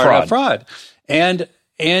on the part of fraud. And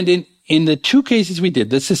in the two cases we did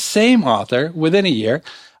this, the same author within a year,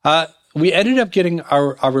 we ended up getting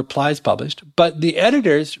our replies published, but the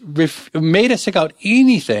editors made us take out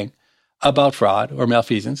anything about fraud or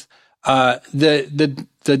malfeasance. Unlike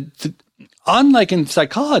in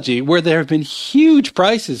psychology, where there have been huge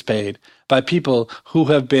prices paid by people who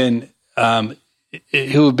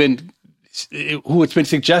it's been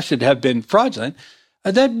suggested to have been fraudulent,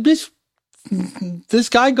 that this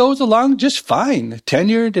guy goes along just fine,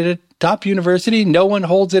 tenured at a top university. No one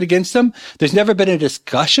holds it against him. There's never been a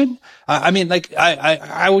discussion.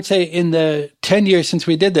 I would say in the 10 years since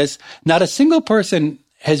we did this, not a single person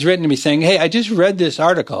has written to me saying, hey, I just read this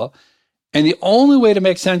article, and the only way to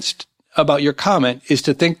make sense about your comment is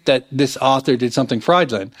to think that this author did something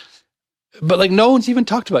fraudulent. But like no one's even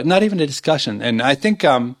talked about it, not even a discussion. And I think,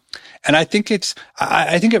 I think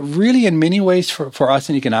it really, in many ways, for us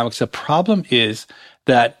in economics, the problem is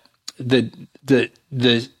that the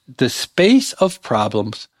space of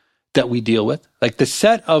problems that we deal with, like the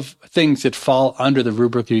set of things that fall under the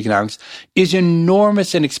rubric of economics, is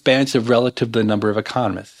enormous and expansive relative to the number of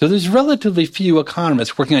economists. So there's relatively few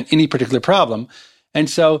economists working on any particular problem. And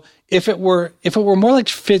so if it were more like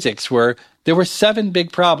physics, where there were 7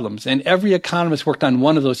 big problems and every economist worked on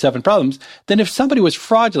one of those 7 problems, then if somebody was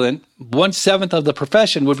fraudulent, 1/7 of the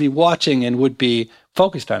profession would be watching and would be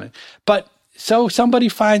focused on it. But so somebody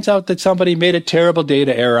finds out that somebody made a terrible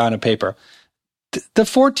data error on a paper. The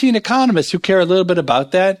 14 economists who care a little bit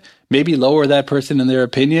about that maybe lower that person in their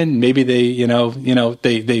opinion. Maybe they,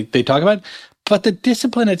 they talk about it. But the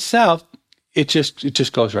discipline itself, it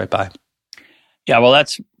just goes right by. Yeah, well,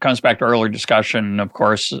 that comes back to earlier discussion, of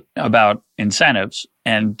course, about incentives.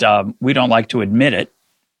 And we don't like to admit it,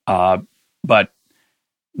 but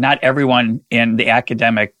not everyone in the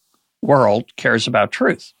academic world cares about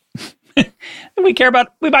truth. We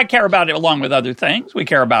might care about it along with other things. We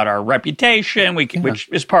care about our reputation, which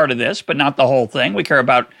is part of this, but not the whole thing. We care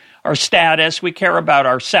about our status. We care about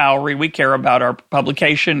our salary. We care about our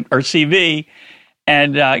publication, our CV.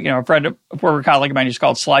 And a former colleague of mine used to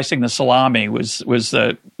call it slicing the salami was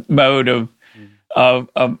the mode of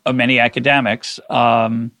many academics,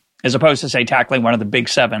 as opposed to, say, tackling one of the big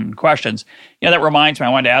 7 questions. That reminds me, I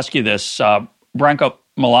wanted to ask you this. Branko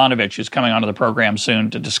Milanovic, who's coming onto the program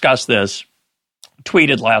soon to discuss this,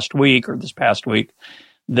 tweeted last week or this past week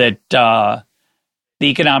that the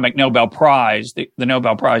economic Nobel Prize, the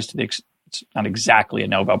Nobel Prize it's not exactly a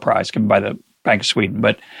Nobel Prize given by the Bank of Sweden,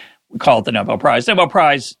 but we call it the Nobel Prize. The Nobel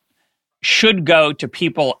Prize should go to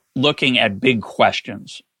people looking at big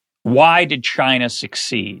questions. Why did China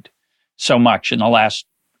succeed so much in the last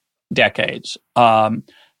decades?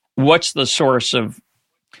 What's the source of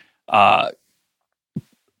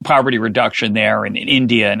poverty reduction there in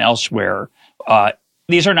India and elsewhere?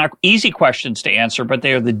 These are not easy questions to answer, but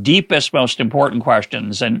they are the deepest, most important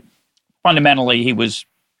questions. And fundamentally, he was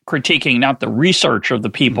critiquing not the research of the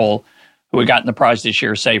people who had gotten the prize this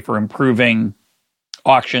year, say, for improving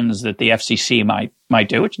auctions that the FCC might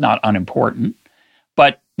do. It's not unimportant.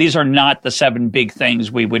 But these are not the 7 big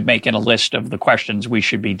things we would make in a list of the questions we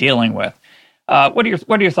should be dealing with. What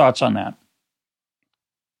are your thoughts on that?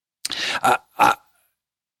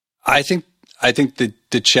 I think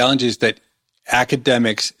the challenge is that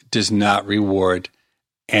academics does not reward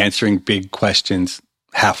answering big questions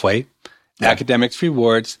halfway. Yeah. Academics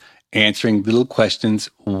rewards answering little questions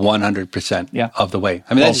 100% of the way.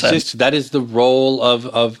 I mean, that is the role of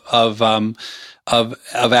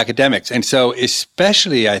academics. And so,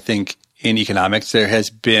 especially, I think, in economics, there has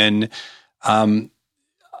been an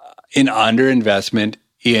underinvestment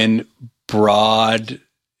in broad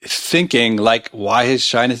thinking, like, why has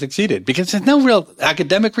China succeeded? Because there's no real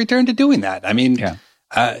academic return to doing that. I mean,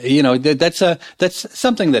 that's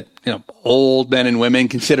something that, old men and women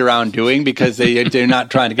can sit around doing because they're not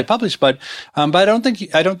trying to get published. But I don't think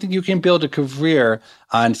you can build a career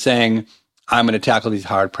on saying, I'm going to tackle these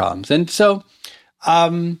hard problems. And so,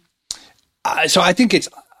 so I think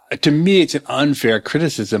to me, it's an unfair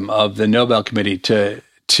criticism of the Nobel Committee to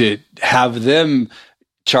have them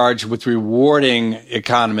charged with rewarding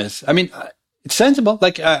economists. I mean, it's sensible.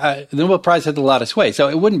 Like, the Nobel Prize has a lot of sway. So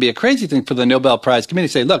it wouldn't be a crazy thing for the Nobel Prize Committee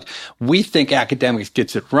to say, look, we think academics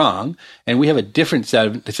gets it wrong, and we have a different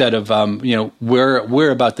set of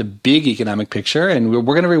we're about the big economic picture, and we're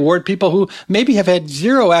going to reward people who maybe have had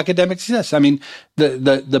zero academic success. I mean,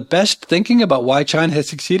 the best thinking about why China has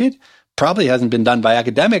succeeded probably hasn't been done by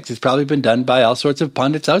academics. It's probably been done by all sorts of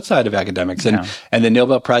pundits outside of academics. And the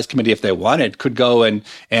Nobel Prize Committee, if they wanted, could go and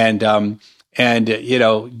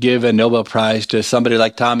give a Nobel Prize to somebody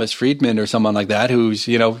like Thomas Friedman or someone like that, who's,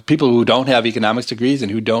 people who don't have economics degrees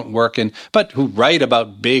and who don't work but who write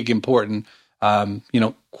about big, important,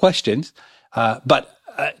 questions. But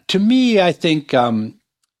to me, I think, what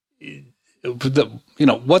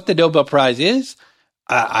the Nobel Prize is,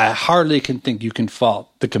 I hardly think you can fault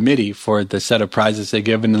the committee for the set of prizes they've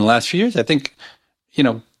given in the last few years. I think,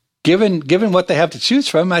 given what they have to choose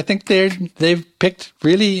from, I think they've picked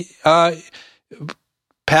really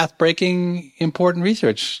path-breaking, important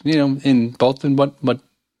research. In what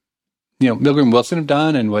Milgram Wilson have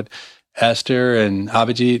done, and what Esther and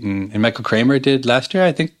Abhijit and Michael Kramer did last year.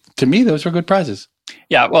 I think, to me, those were good prizes.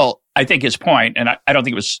 Yeah, well, I think his point, and I don't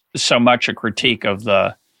think it was so much a critique of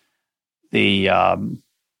the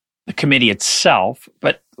committee itself,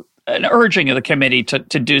 but an urging of the committee to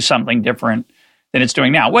do something different than it's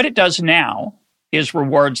doing now. What it does now is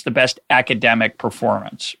rewards the best academic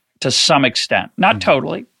performance to some extent, not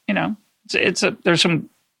totally. There's some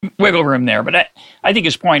wiggle room there, but I think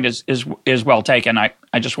his point is well taken. I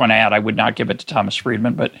just want to add, I would not give it to Thomas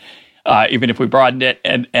Friedman, but even if we broadened it,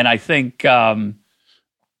 and I think, but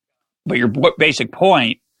your basic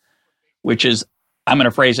point, which is, I'm going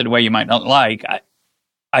to phrase it a way you might not like.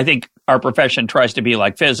 I think our profession tries to be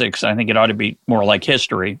like physics. I think it ought to be more like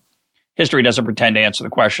history. History doesn't pretend to answer the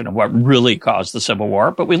question of what really caused the Civil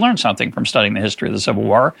War, but we learned something from studying the history of the Civil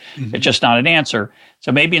War. Mm-hmm. It's just not an answer.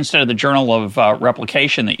 So maybe instead of the Journal of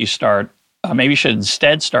Replication that you start, maybe you should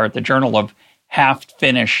instead start the Journal of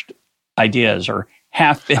Half-Finished Ideas, or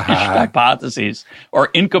half-finished hypotheses,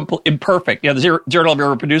 or imperfect. The Journal of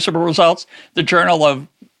Irreproducible Results, the Journal of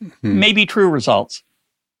maybe true results.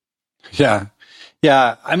 Yeah.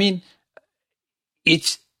 I mean,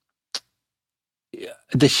 the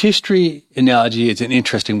history analogy is an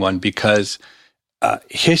interesting one, because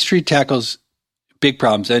history tackles big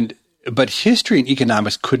problems, but history and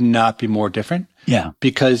economics could not be more different. Yeah.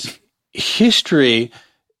 Because history,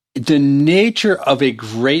 the nature of a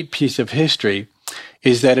great piece of history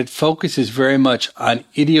is that it focuses very much on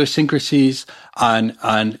idiosyncrasies,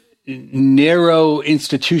 on narrow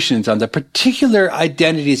institutions, on the particular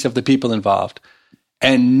identities of the people involved.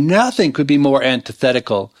 And nothing could be more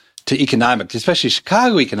antithetical to economics, especially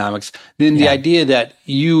Chicago economics, than the idea that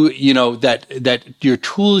that your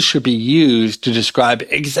tools should be used to describe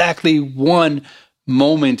exactly one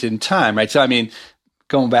moment in time, right? So, I mean,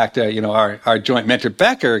 going back to, our joint mentor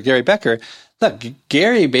Gary Becker, look,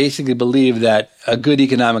 Gary basically believed that a good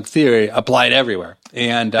economic theory applied everywhere.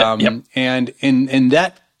 And, and in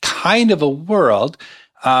that kind of a world,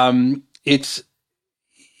 it's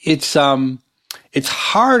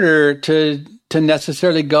harder to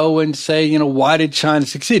necessarily go and say, why did China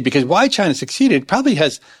succeed? Because why China succeeded probably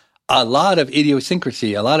has a lot of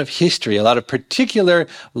idiosyncrasy, a lot of history, a lot of particular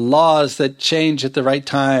laws that change at the right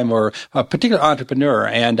time, or a particular entrepreneur.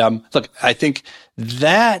 And look, I think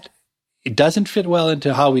that it doesn't fit well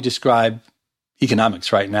into how we describe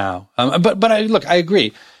economics right now. But I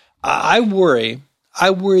agree. I worry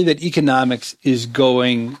that economics is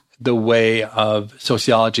going the way of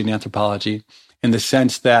sociology and anthropology, in the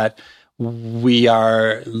sense that we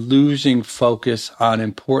are losing focus on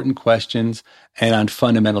important questions and on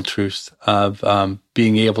fundamental truths of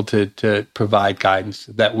being able to provide guidance.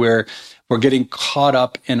 That we're getting caught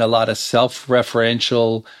up in a lot of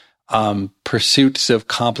self-referential pursuits of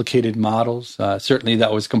complicated models. Certainly,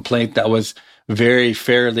 that was a complaint that was very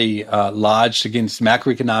fairly lodged against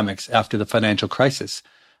macroeconomics after the financial crisis.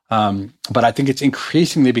 But I think it's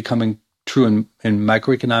increasingly becoming true in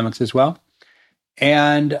microeconomics as well.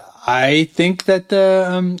 And I think that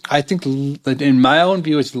in my own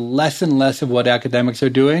view, it's less and less of what academics are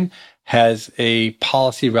doing has a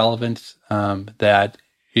policy relevance that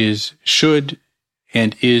should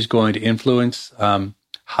and is going to influence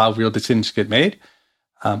how real decisions get made.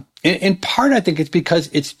 In part, I think it's because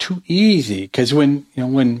it's too easy. Because when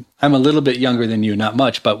I'm a little bit younger than you, not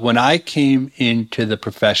much, but when I came into the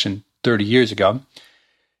profession 30 years ago,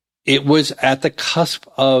 it was at the cusp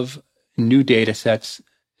of new data sets,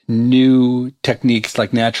 new techniques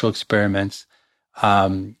like natural experiments,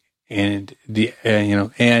 and it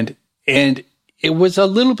was a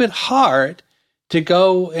little bit hard to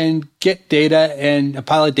go and get data and a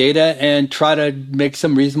pile of data and try to make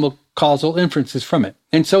some reasonable causal inferences from it.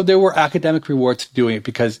 And so there were academic rewards to doing it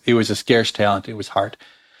because it was a scarce talent. It was hard.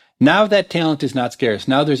 Now that talent is not scarce.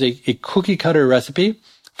 Now there's a cookie cutter recipe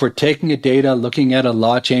for taking a data, looking at a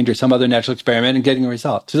law change or some other natural experiment and getting a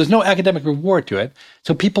result. So there's no academic reward to it.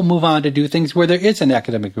 So people move on to do things where there is an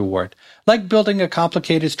academic reward, like building a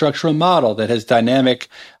complicated structural model that has dynamic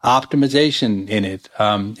optimization in it.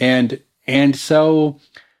 And so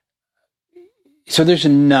there's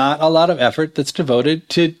not a lot of effort that's devoted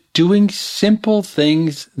to doing simple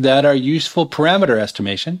things that are useful parameter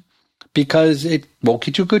estimation, because it won't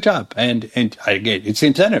get you a good job. And it's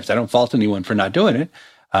incentives. I don't fault anyone for not doing it.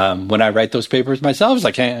 When I write those papers myself,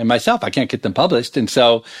 I can't get them published. And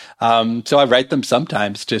so I write them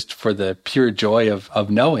sometimes just for the pure joy of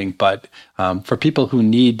knowing. But, for people who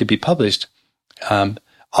need to be published,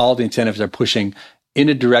 all the incentives are pushing in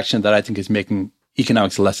a direction that I think is making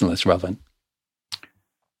economics less and less relevant.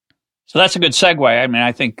 So that's a good segue. I mean,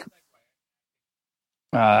 I think,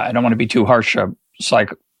 I don't want to be too harsh, a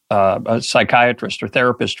psychiatrist or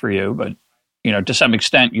therapist for you, but, to some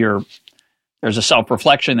extent, there's a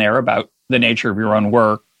self-reflection there about the nature of your own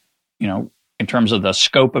work, in terms of the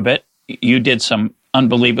scope of it. You did some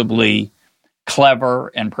unbelievably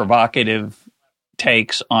clever and provocative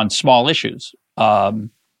takes on small issues, are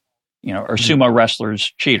sumo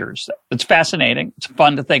wrestlers cheaters? It's fascinating. It's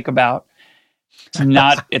fun to think about. It's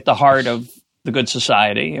not at the heart of the good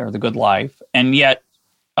society or the good life. And yet,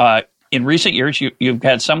 in recent years, you've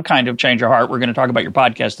had some kind of change of heart. We're going to talk about your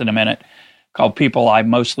podcast in a minute, called People I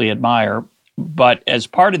Mostly Admire. But as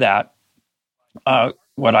part of that,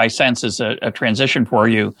 what I sense is a transition for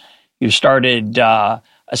you. You started a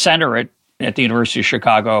center at the University of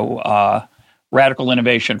Chicago, Radical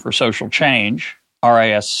Innovation for Social Change,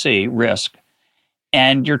 RISC,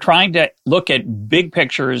 and you're trying to look at big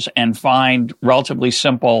pictures and find relatively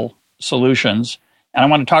simple solutions. And I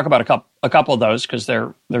want to talk about a couple of those because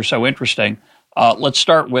they're so interesting. Let's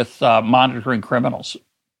start with monitoring criminals.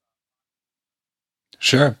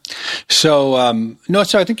 Sure. So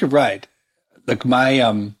I think you're right. Like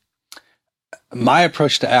my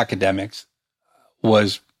approach to academics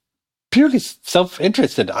was purely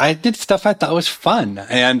self-interested. I did stuff I thought was fun,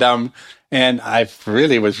 and I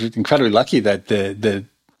really was incredibly lucky that the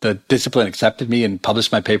the discipline accepted me and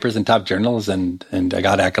published my papers in top journals, and I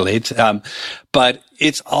got accolades. But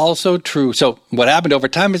it's also true. So what happened over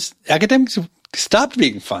time is academics stopped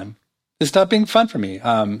being fun. It stopped being fun for me,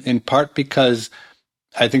 in part because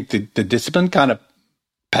I think the discipline kind of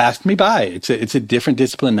passed me by. It's a different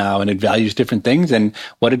discipline now, and it values different things, and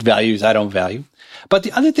what it values, I don't value. But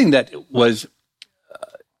the other thing that was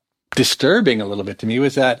disturbing a little bit to me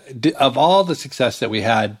was that of all the success that we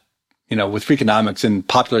had, with Freakonomics and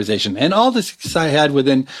popularization, and all the success I had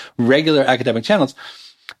within regular academic channels,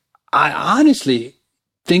 I honestly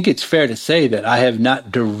think it's fair to say that I have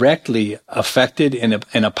not directly affected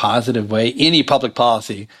in a positive way any public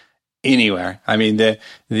policy anywhere. I mean, the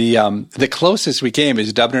closest we came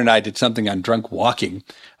is Dubner and I did something on drunk walking,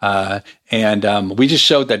 and we just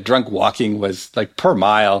showed that drunk walking was like per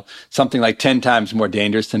mile something like 10 times more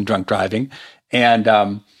dangerous than drunk driving, and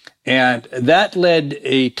that led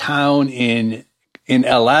a town in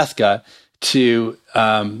Alaska to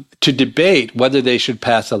debate whether they should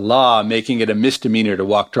pass a law making it a misdemeanor to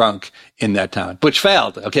walk drunk in that town, which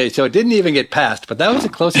failed. Okay, so it didn't even get passed, but that was the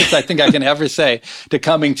closest I think I can ever say to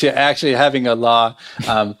coming to actually having a law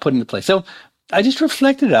put into place. So I just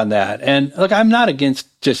reflected on that, and look, I'm not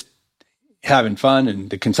against just having fun and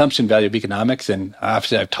the consumption value of economics, and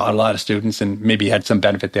obviously I've taught a lot of students and maybe had some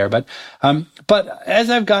benefit there. But as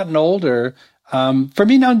I've gotten older, for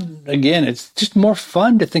me now, again, it's just more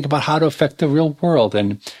fun to think about how to affect the real world,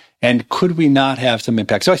 and could we not have some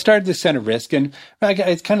impact? So I started this Center of Risk, and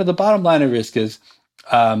it's kind of the bottom line of risk is,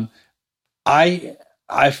 I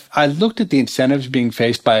looked at the incentives being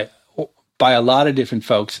faced by a lot of different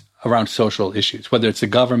folks around social issues, whether it's the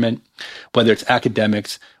government, whether it's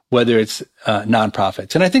academics, whether it's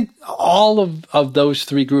nonprofits. And I think all of those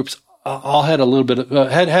three groups all had a little bit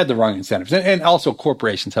of, had the wrong incentives. And also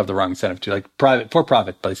corporations have the wrong incentive too, like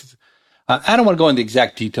for-profit places. I don't want to go into the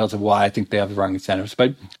exact details of why I think they have the wrong incentives,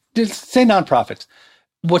 but just say nonprofits.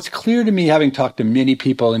 What's clear to me, having talked to many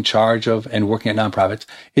people in charge of and working at nonprofits,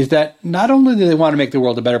 is that not only do they want to make the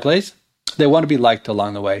world a better place, they want to be liked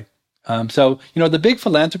along the way. So the big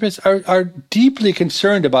philanthropists are deeply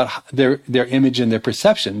concerned about their image and their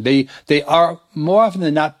perception. They are more often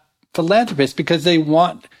than not philanthropists because they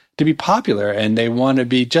want to be popular and they want to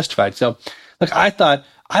be justified. So, look, I thought,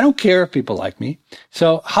 I don't care if people like me.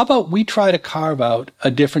 So how about we try to carve out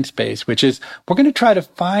a different space, which is we're going to try to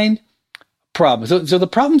find problems. So the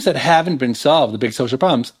problems that haven't been solved, the big social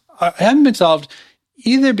problems, haven't been solved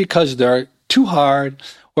either because they're too hard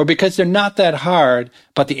or because they're not that hard,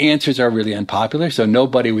 but the answers are really unpopular. So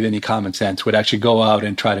nobody with any common sense would actually go out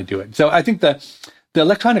and try to do it. So I think the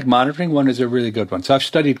electronic monitoring one is a really good one. So I've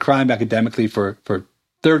studied crime academically for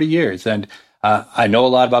 30 years, and I know a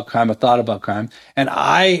lot about crime. I've thought about crime, and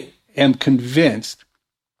I am convinced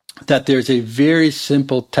that there's a very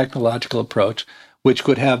simple technological approach which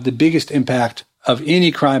could have the biggest impact of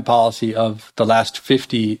any crime policy of the last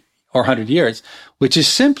 50 or 100 years, which is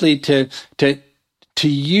simply to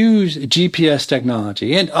use GPS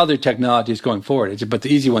technology and other technologies going forward, but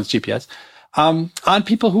the easy one's GPS, on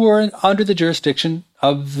people who are under the jurisdiction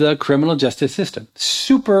of the criminal justice system.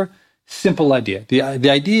 Super simple idea. The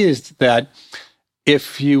idea is that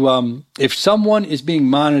if someone is being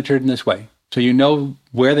monitored in this way, so you know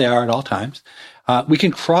where they are at all times, we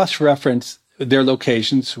can cross-reference their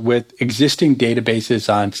locations with existing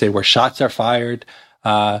databases on, say, where shots are fired,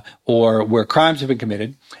 or where crimes have been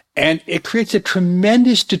committed, and it creates a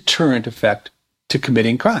tremendous deterrent effect to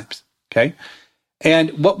committing crimes. Okay,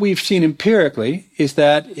 and what we've seen empirically is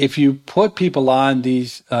that if you put people on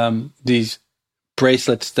these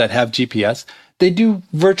bracelets that have GPS, they do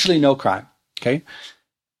virtually no crime. Okay,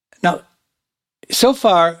 now so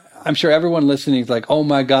far, I'm sure everyone listening is like, "Oh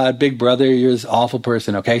my God, Big Brother, you're this awful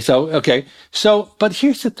person." So, but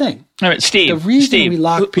here's the thing. All right, Steve. The reason we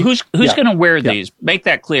lock people, who's going to wear these? Make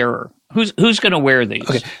that clearer. Who's going to wear these?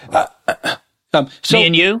 Okay. Me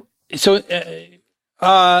and you. So,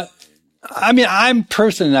 I mean, I'm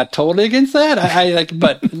personally not totally against that.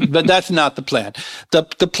 But that's not the plan.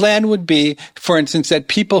 The plan would be, for instance, that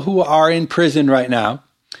people who are in prison right now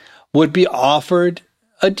would be offered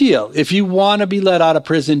a deal. If you want to be let out of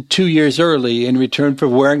prison 2 years early in return for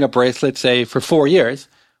wearing a bracelet, say for 4 years,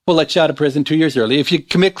 we'll let you out of prison 2 years early. If you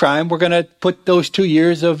commit crime, we're going to put those 2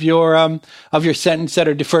 years of your sentence that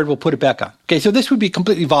are deferred, we'll put it back on. Okay, so this would be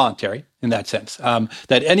completely voluntary in that sense.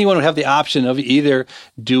 That anyone would have the option of either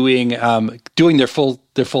doing their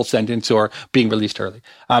full sentence or being released early.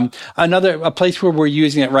 A place where we're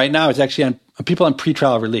using it right now is actually on people on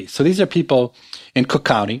pretrial release. So these are people in Cook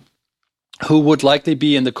County who would likely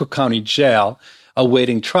be in the Cook County jail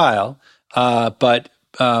awaiting trial, but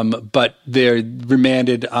but they're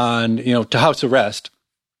remanded on, to house arrest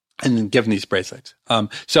and then given these bracelets.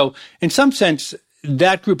 So in some sense,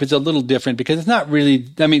 that group is a little different because it's not really,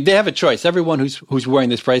 they have a choice. Everyone who's wearing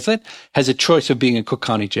this bracelet has a choice of being in Cook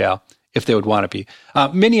County Jail if they would want to be.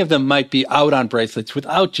 Many of them might be out on bracelets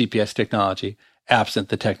without GPS technology, absent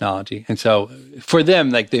the technology. And so for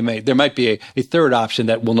them, there might be a third option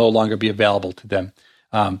that will no longer be available to them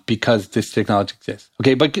because this technology exists.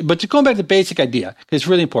 Okay, but to go back to the basic idea, because it's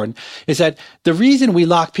really important, is that the reason we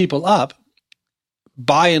lock people up,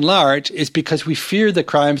 by and large, is because we fear the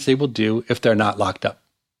crimes they will do if they're not locked up.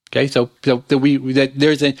 Okay, so that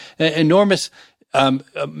there's an enormous.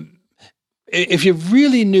 If you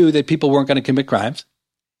really knew that people weren't going to commit crimes,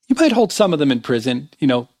 you might hold some of them in prison,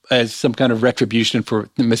 as some kind of retribution for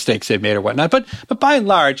the mistakes they've made or whatnot. But by and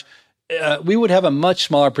large, we would have a much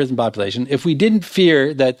smaller prison population if we didn't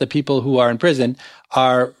fear that the people who are in prison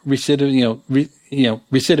are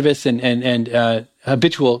recidivists and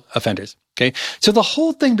habitual offenders. Okay, so the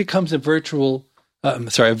whole thing becomes a virtuous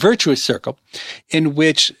circle, in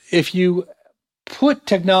which if you put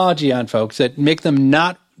technology on folks that make them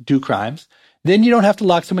not do crimes, then you don't have to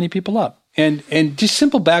lock so many people up. And just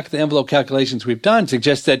simple back of the envelope calculations we've done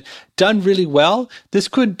suggest that done really well, this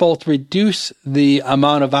could both reduce the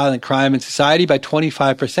amount of violent crime in society by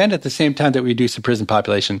 25% at the same time that we reduce the prison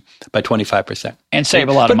population by 25%. And save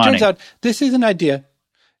a lot of money. But it turns out this is an idea.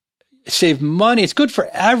 Save money. It's good for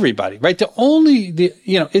everybody, right?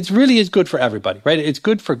 It really is good for everybody, right? It's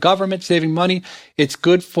good for government saving money. It's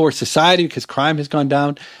good for society because crime has gone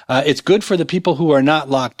down. It's good for the people who are not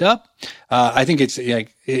locked up. I think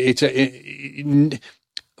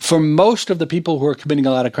for most of the people who are committing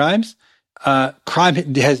a lot of crimes,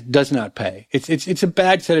 crime does not pay. It's a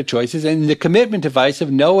bad set of choices, and the commitment device of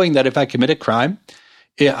knowing that if I commit a crime,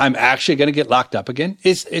 I'm actually going to get locked up again.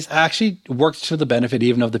 It's actually works to the benefit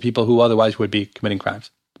even of the people who otherwise would be committing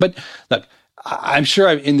crimes. But look, I'm sure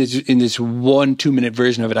in this 1-2 minute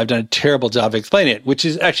version of it, I've done a terrible job of explaining it, which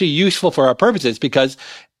is actually useful for our purposes because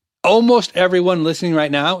almost everyone listening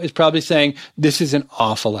right now is probably saying this is an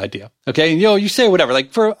awful idea. Okay, and you say whatever,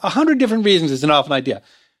 like for 100 different reasons, it's an awful idea.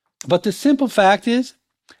 But the simple fact is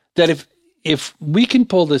that if we can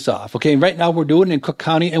pull this off, okay, and right now we're doing it in Cook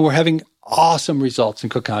County and we're having awesome results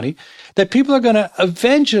in Cook County, that people are going to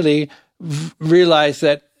eventually realize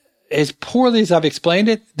that as poorly as I've explained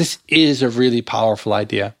it, this is a really powerful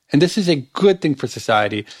idea. And this is a good thing for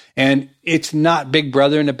society. And it's not Big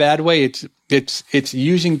Brother in a bad way. It's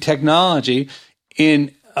using technology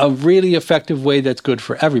in a really effective way that's good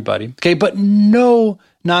for everybody. Okay, but no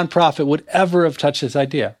nonprofit would ever have touched this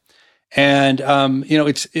idea. And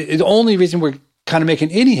it's the only reason we're kind of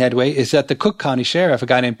making any headway is that the Cook County Sheriff, a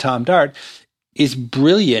guy named Tom Dart, is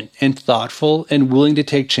brilliant and thoughtful and willing to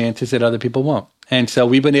take chances that other people won't. And so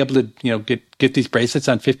we've been able to, get these bracelets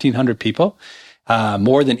on 1,500 people,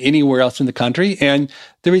 more than anywhere else in the country, and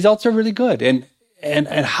the results are really good.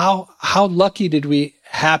 And how lucky did we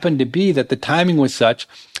happen to be that the timing was such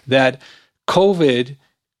that COVID,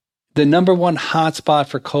 the number one hotspot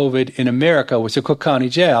for COVID in America was the Cook County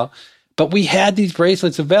Jail. But we had these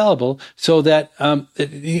bracelets available so that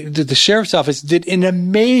the sheriff's office did an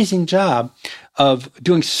amazing job of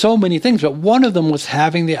doing so many things. But one of them was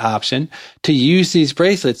having the option to use these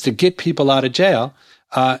bracelets to get people out of jail.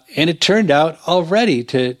 And it turned out already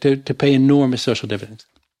to pay enormous social dividends.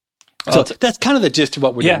 So that's kind of the gist of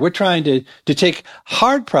what we're doing. We're trying to take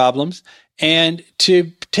hard problems and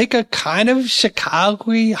to take a kind of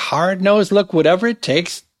Chicago-y, hard-nosed look, whatever it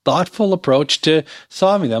takes, thoughtful approach to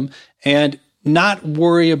solving them. And not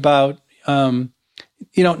worry about,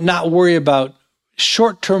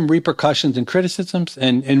 short-term repercussions and criticisms,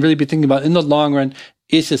 and really be thinking about in the long run,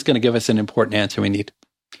 is this going to give us an important answer we need?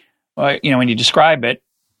 Well, when you describe it,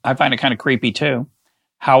 I find it kind of creepy too.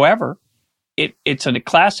 However, it's a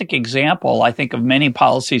classic example, I think, of many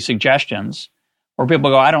policy suggestions where people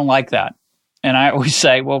go, I don't like that. And I always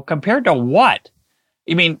say, well, compared to what?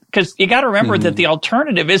 Because you got to remember that the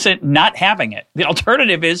alternative isn't not having it. The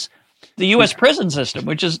alternative is the U.S. prison system,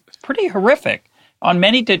 which is pretty horrific on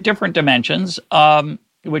many different dimensions,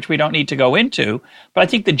 which we don't need to go into. But I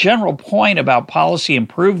think the general point about policy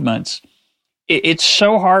improvements, it's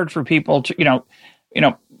so hard for people to,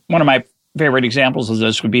 one of my favorite examples of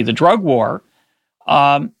this would be the drug war.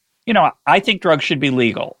 I think drugs should be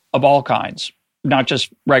legal of all kinds, not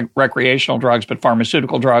just recreational drugs, but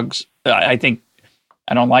pharmaceutical drugs. I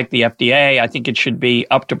don't like the FDA. I think it should be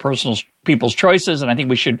up to people's choices, and I think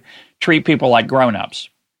we should treat people like grown-ups.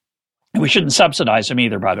 And we shouldn't subsidize them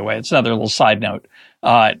either, by the way. It's another little side note.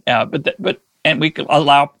 But and we could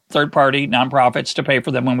allow third-party nonprofits to pay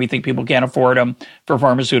for them when we think people can't afford them for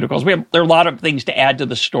pharmaceuticals. There are a lot of things to add to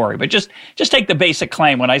the story, but just take the basic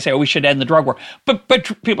claim when I say, we should end the drug war. But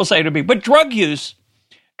people say to me, but drug use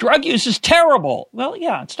is terrible. Well,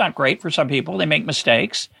 yeah, it's not great for some people. They make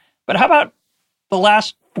mistakes. But how about the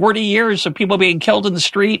last 40 years of people being killed in the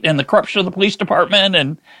street and the corruption of the police department?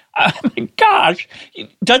 And gosh,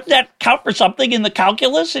 doesn't that count for something in the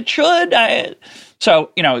calculus? It should. I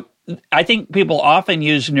think people often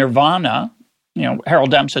use nirvana.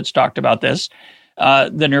 Harold Dempsey's talked about this,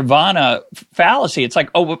 the nirvana fallacy. It's like,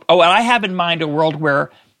 and I have in mind a world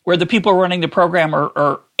where the people running the program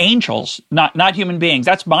are angels, not human beings.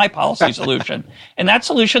 That's my policy solution. And that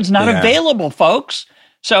solution's not available, folks.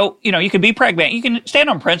 So, you can be pragmatic. You can stand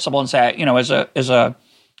on principle and say, as a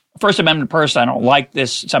First Amendment person, I don't like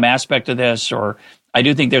some aspect of this, or I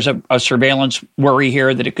do think there's a surveillance worry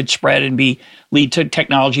here that it could spread and lead to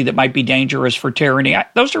technology that might be dangerous for tyranny.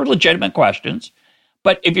 Those are legitimate questions.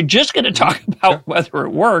 But if you're just going to talk about whether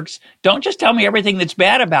it works, don't just tell me everything that's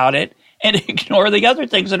bad about it and ignore the other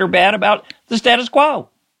things that are bad about the status quo.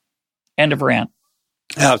 End of rant.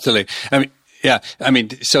 Absolutely.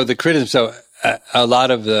 So the criticism, a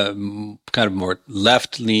lot of the kind of more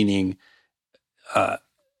left-leaning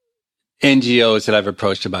NGOs that I've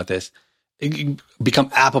approached about this become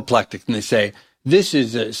apoplectic, and they say, this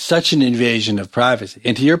is such an invasion of privacy.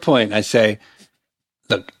 And to your point, I say,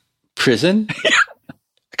 look, prison?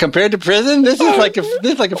 Compared to prison, this is like a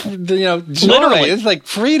joy. Literally. It's like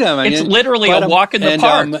freedom. It's literally a walk in the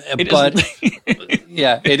park.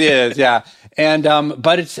 Yeah, it is. Yeah. And,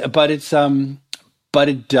 but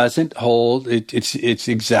it doesn't hold. It's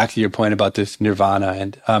exactly your point about this nirvana.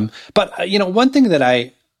 And, one thing that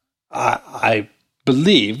I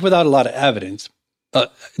believe, without a lot of evidence, there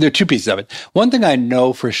are two pieces of it. One thing I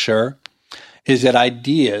know for sure is that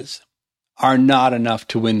ideas are not enough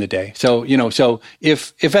to win the day. So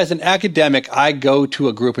if as an academic, I go to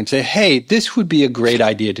a group and say, hey, this would be a great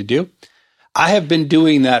idea to do. I have been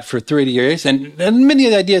doing that for 30 years, and many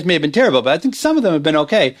of the ideas may have been terrible, but I think some of them have been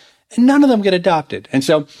okay. And none of them get adopted. And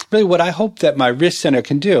so really what I hope that my risk center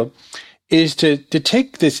can do is to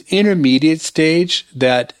take this intermediate stage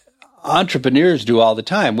that entrepreneurs do all the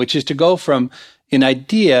time, which is to go from an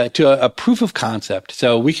idea to a proof of concept.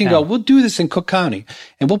 So we can go, we'll do this in Cook County,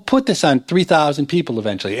 and we'll put this on 3,000 people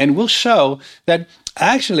eventually. And we'll show that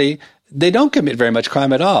actually they don't commit very much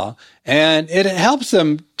crime at all. And it helps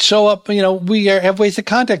them show up, we have ways to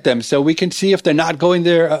contact them so we can see if they're not going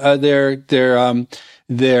their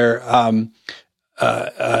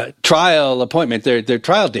trial appointment, their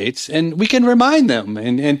trial dates, and we can remind them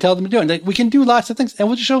and tell them to do it. And we can do lots of things, and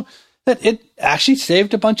we'll just show that it actually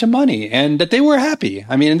saved a bunch of money and that they were happy.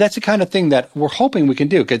 And that's the kind of thing that we're hoping we can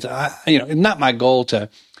do, because it's not my goal to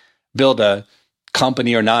build a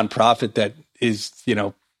company or nonprofit that is,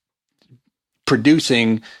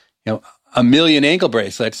 producing, 1 million ankle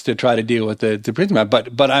bracelets to try to deal with the prison.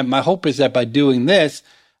 But my hope is that by doing this,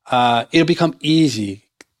 it'll become easy,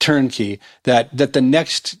 turnkey, that the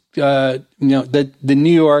next, the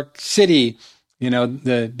New York City,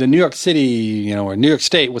 the New York City, or New York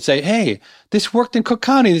State would say, hey, this worked in Cook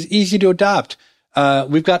County. It's easy to adopt.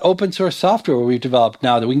 We've got open source software we've developed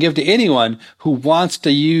now that we can give to anyone who wants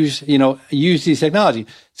to use these technology.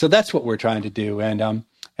 So that's what we're trying to do.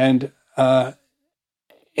 And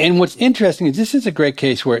what's interesting is this is a great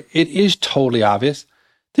case where it is totally obvious.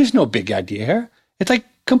 There's no big idea here. It's like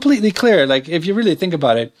completely clear. Like, if you really think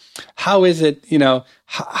about it, how is it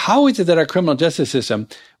that our criminal justice system,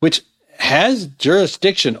 which has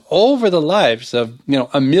jurisdiction over the lives of,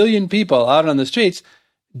 1 million people out on the streets,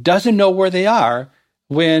 doesn't know where they are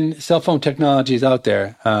when cell phone technology is out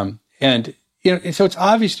there? So it's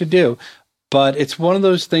obvious to do, but it's one of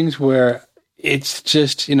those things where it's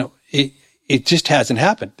just, it just hasn't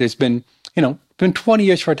happened. There's been 20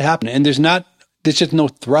 years for it to happen, and there's just no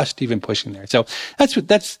thrust even pushing there. So that's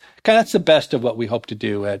the best of what we hope to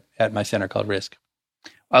do at my center called Risk.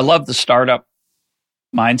 I love the startup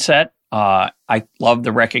mindset. I love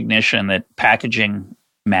the recognition that packaging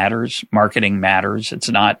matters, marketing matters. It's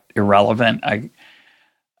not irrelevant.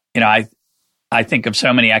 I think of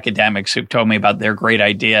so many academics who've told me about their great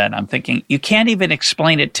idea, and I'm thinking, you can't even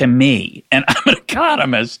explain it to me, and I'm an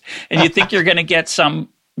economist, and you think you're going to get some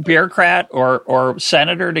bureaucrat or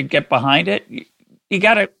senator to get behind it? It's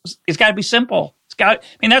got to be simple.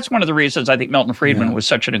 That's one of the reasons I think Milton Friedman was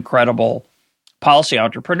such an incredible policy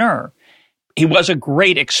entrepreneur. He was a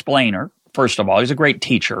great explainer, first of all. He was a great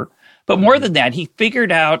teacher. But more than that, he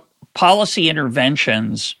figured out policy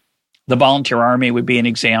interventions. The volunteer army would be an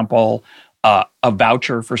example, a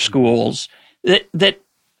voucher for schools, that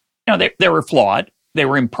they were flawed. They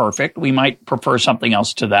were imperfect. We might prefer something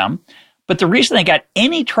else to them. But the reason they got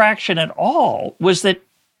any traction at all was that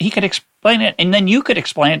he could explain it, and then you could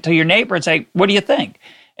explain it to your neighbor and say, what do you think?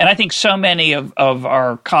 And I think so many of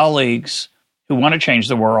our colleagues who want to change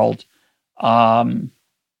the world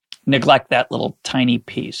neglect that little tiny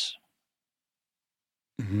piece.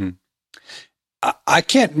 Mm-hmm. I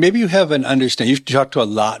can't, maybe you have an understanding. You've talked to a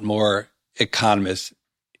lot more economists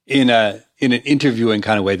in an interviewing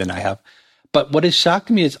kind of way than I have. But what has shocked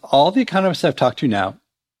me is all the economists I've talked to now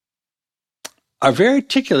are very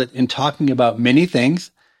articulate in talking about many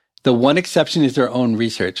things. The one exception is their own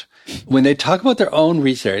research. When they talk about their own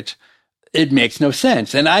research, it makes no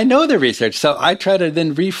sense. And I know the research, so I try to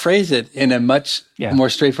then rephrase it in a much more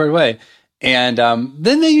straightforward way. And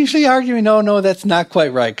then they usually argue, no, that's not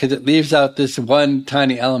quite right because it leaves out this one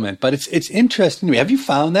tiny element. But it's interesting to me. Have you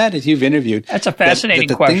found that as you've interviewed? That's a fascinating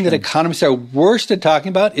the question. The thing that economists are worst at talking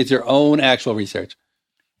about is their own actual research.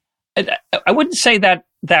 I wouldn't say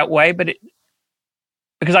that way, but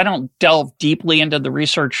because I don't delve deeply into the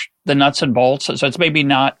research, the nuts and bolts, so it's maybe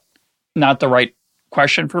not the right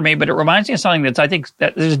question for me. But it reminds me of something I think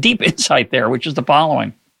that there's a deep insight there, which is the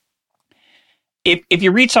following. If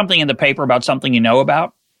you read something in the paper about something you know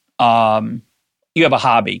about, you have a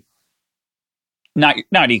hobby.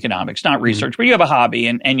 Not economics, not research, but you have a hobby,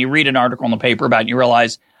 and you read an article in the paper about it, and you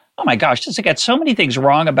realize, oh my gosh, this has got so many things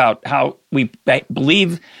wrong about how we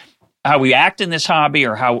believe, how we act in this hobby,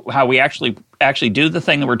 or how we actually do the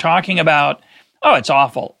thing that we're talking about. Oh, it's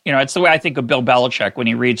awful. It's the way I think of Bill Belichick when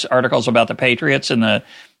he reads articles about the Patriots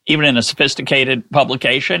even in a sophisticated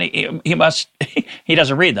publication, he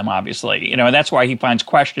doesn't read them, obviously. And that's why he finds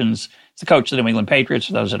questions. He's the coach of the New England Patriots.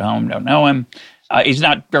 For those at home don't know him. He's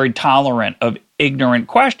not very tolerant of ignorant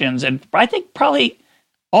questions. And I think probably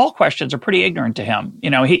all questions are pretty ignorant to him.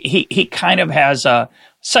 He kind of has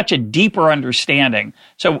such a deeper understanding.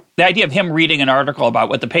 So the idea of him reading an article about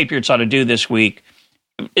what the Patriots ought to do this week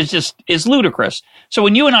is ludicrous. So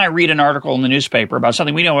when you and I read an article in the newspaper about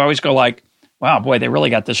something we know, we always go like, wow, boy, they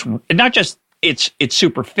really got this. Not just it's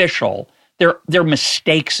superficial. There are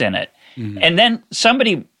mistakes in it. Mm-hmm. And then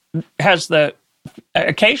somebody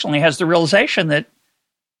occasionally has the realization that,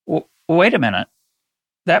 wait a minute,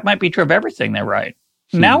 that might be true of everything they write.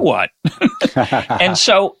 Now what? And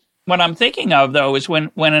so what I'm thinking of, though, is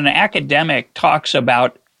when an academic talks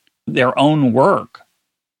about their own work,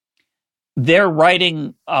 they're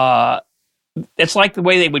writing it's like the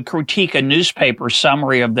way they would critique a newspaper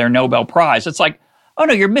summary of their Nobel Prize. It's like, oh,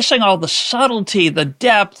 no, you're missing all the subtlety, the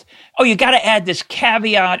depth. Oh, you got to add this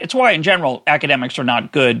caveat. It's why, in general, academics are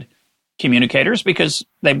not good communicators because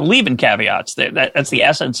they believe in caveats. That's the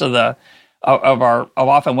essence of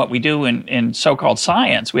often what we do in so-called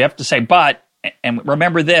science. We have to say, but, and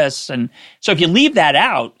remember this. And so if you leave that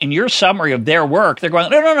out in your summary of their work, they're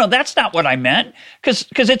going, no, that's not what I meant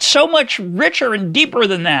because it's so much richer and deeper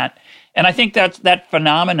than that. And I think that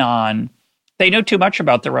phenomenon, they know too much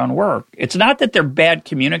about their own work. It's not that they're bad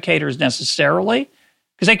communicators necessarily,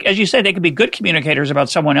 because as you say, they can be good communicators about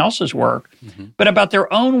someone else's work, but about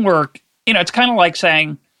their own work, it's kind of like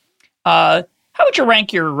saying, how would you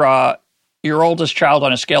rank your oldest child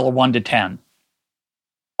on a scale of 1 to 10?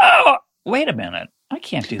 Oh, wait a minute. I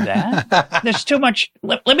can't do that. There's too much.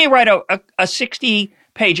 Let me write a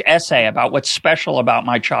 60-page essay about what's special about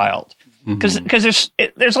my child. Because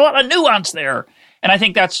there's a lot of nuance there, and I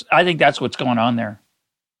think that's what's going on there.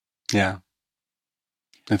 Yeah,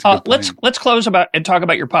 let's close and talk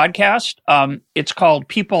about your podcast. It's called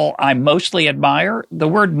People I Mostly Admire. The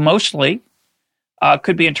word "mostly"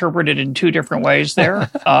 could be interpreted in two different ways there.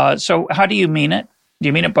 So, how do you mean it? Do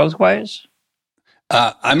you mean it both ways?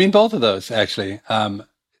 I mean both of those actually.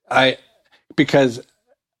 Because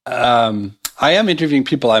I am interviewing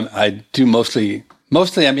people I do mostly.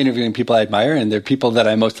 Mostly, I'm interviewing people I admire, and they're people that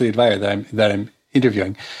I mostly admire that I'm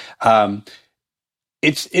interviewing.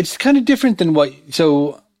 It's kind of different than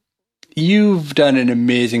so you've done an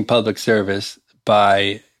amazing public service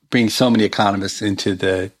by bringing so many economists into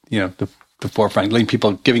the forefront,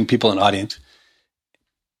 giving people an audience.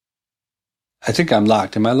 I think I'm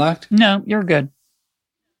locked. Am I locked? No, you're good.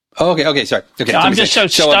 Oh, okay, sorry. Okay, no, I'm just so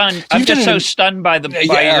stunned. I'm just so stunned by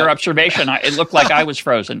your observation. It looked like I was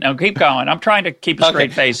frozen. Now keep going. I'm trying to keep a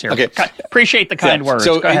straight face here. Okay. Appreciate the kind words.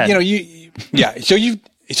 So go ahead.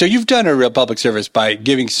 So you've done a real public service by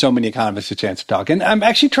giving so many economists a chance to talk, and I'm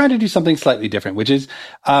actually trying to do something slightly different, which is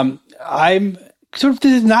I'm this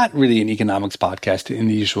is not really an economics podcast in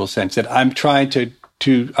the usual sense that I'm trying to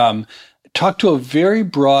talk to a very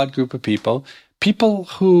broad group of people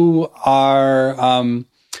who are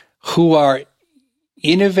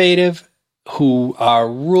innovative who are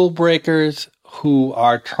rule breakers, who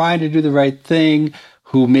are trying to do the right thing,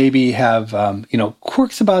 who maybe have,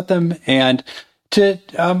 quirks about them, and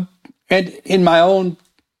in my own,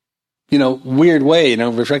 weird way,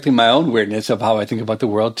 reflecting my own weirdness of how I think about the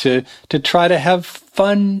world, to try to have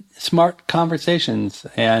fun, smart conversations.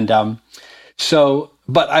 And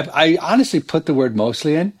but I honestly put the word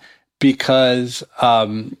mostly in because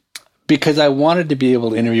I wanted to be able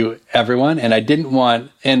to interview everyone, and I didn't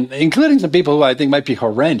want, and including some people who I think might be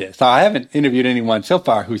horrendous. Now, I haven't interviewed anyone so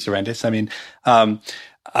far who's horrendous. I mean, but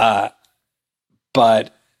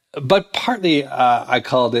partly I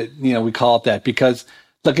called it, we call it that because,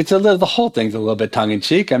 look, the whole thing's a little bit tongue in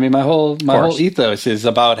cheek. I mean, my whole ethos is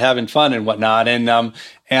about having fun and whatnot,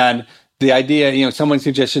 and the idea, someone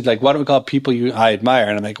suggested, like, why don't we call people I admire?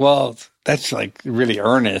 And I'm like, well, that's like really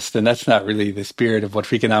earnest, and that's not really the spirit of what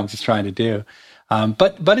Freakonomics is trying to do.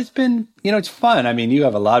 But it's been, it's fun. I mean, you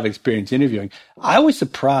have a lot of experience interviewing. I was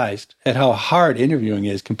surprised at how hard interviewing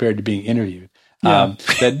is compared to being interviewed. Yeah.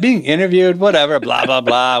 That being interviewed, whatever, blah, blah,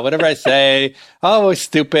 blah, whatever I say, it's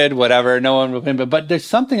stupid, whatever, no one will win. But there's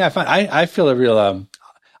something I find, I feel a real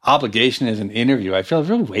obligation as an interview. I feel a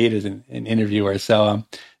real weight as an interviewer. So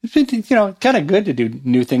it's been, kind of good to do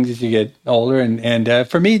new things as you get older. And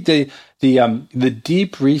for me, the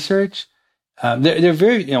deep research, they're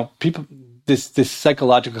very, people, this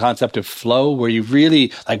psychological concept of flow, where you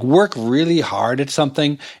really work really hard at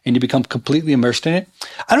something and you become completely immersed in it.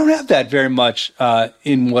 I don't have that very much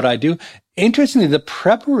in what I do. Interestingly, the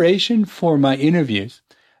preparation for my interviews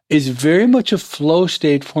is very much a flow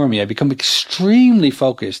state for me. I become extremely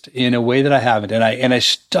focused in a way that I haven't, and I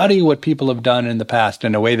study what people have done in the past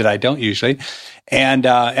in a way that I don't usually, and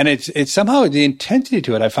it's somehow the intensity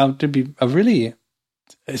to it I found to be a really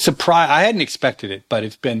surprise. I hadn't expected it, but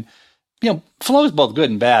it's been, flow is both good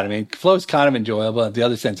and bad. I mean, flow is kind of enjoyable. In the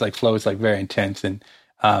other sense, flow is very intense and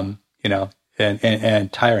and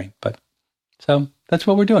tiring. But so that's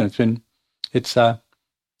what we're doing. It's an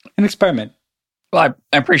experiment. Well,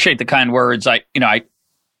 I appreciate the kind words. I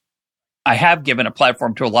have given a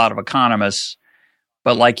platform to a lot of economists,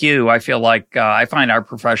 but like you, I feel like I find our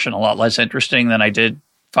profession a lot less interesting than I did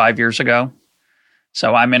 5 years ago.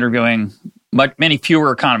 So I'm interviewing many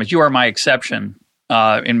fewer economists. You are my exception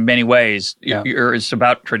in many ways. Yeah. You're as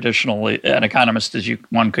about traditionally an economist as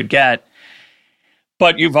one could get,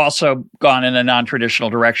 but you've also gone in a non-traditional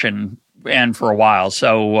direction and for a while.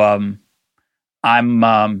 So I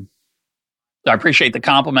appreciate the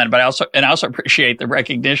compliment, but I also appreciate the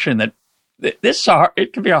recognition that this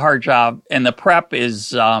it can be a hard job, and the prep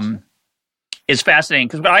is fascinating.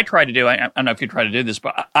 Because what I try to do, I don't know if you try to do this,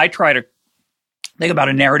 but I try to think about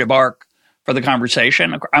a narrative arc for the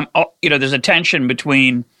conversation. There's a tension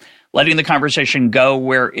between letting the conversation go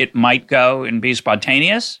where it might go and be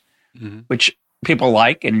spontaneous, mm-hmm. which people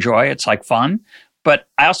like, enjoy. It's fun, but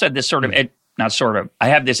I also have this I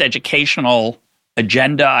have this educational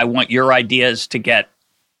agenda. I want your ideas to get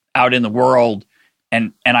out in the world,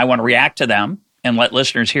 and I want to react to them and let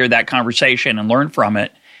listeners hear that conversation and learn from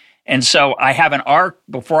it. And so I have an arc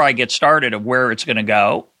before I get started of where it's going to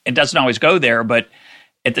go. It doesn't always go there, but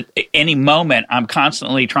at any moment, I'm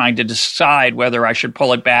constantly trying to decide whether I should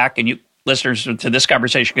pull it back. And you listeners to this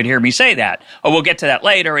conversation could hear me say that. Oh, we'll get to that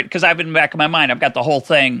later, because I've been in the back of my mind, I've got the whole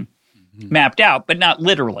thing mapped out, but not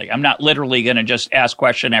literally. I'm not literally going to just ask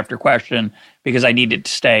question after question, because I need it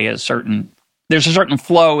to stay there's a certain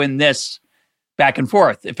flow in this back and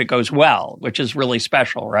forth if it goes well, which is really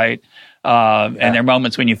special, right? And there are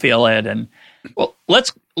moments when you feel it. And well,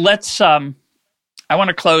 let's I want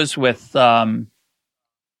to close with the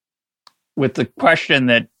question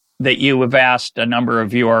that you have asked a number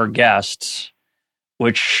of your guests,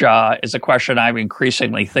 which is a question I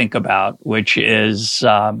increasingly think about, which is,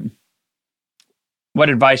 what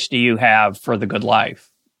advice do you have for the good life?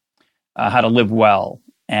 How to live well?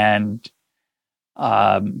 And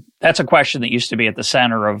that's a question that used to be at the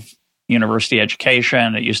center of university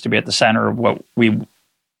education. It used to be at the center of what we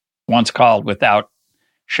once called, without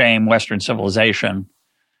shame, Western civilization.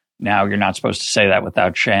 Now you're not supposed to say that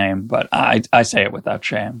without shame, but I say it without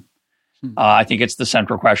shame. I think it's the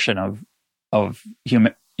central question of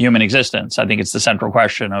human existence. I think it's the central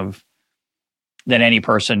question that any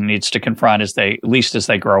person needs to confront at least as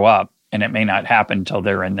they grow up. And it may not happen until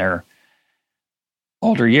they're in their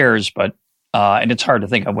older years, but and it's hard to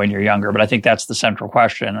think of when you're younger, but I think that's the central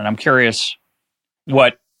question. And I'm curious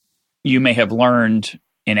what you may have learned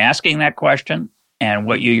in asking that question, and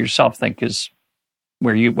what you yourself think is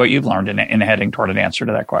what you've learned in heading toward an answer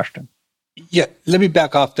to that question. Yeah, let me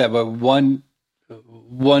back off that one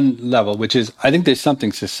level, which is, I think there's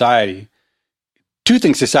something two two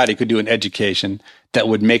things society could do in education that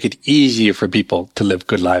would make it easier for people to live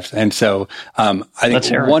good lives. And so, I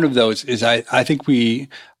think one of those is I think we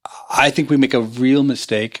make a real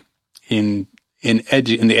mistake in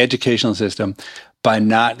the educational system by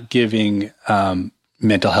not giving,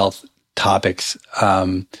 mental health topics,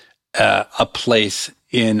 a place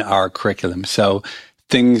in our curriculum. So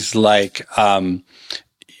things like,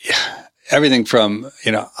 everything from,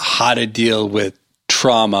 how to deal with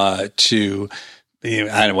trauma to, I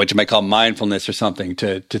don't know, what you might call mindfulness or something,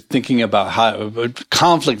 to thinking about how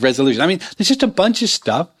conflict resolution. I mean, there's just a bunch of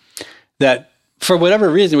stuff that, for whatever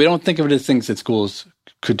reason, we don't think of it as things that schools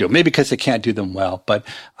could do. Maybe because they can't do them well. But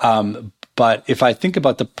if I think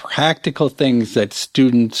about the practical things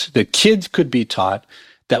that kids could be taught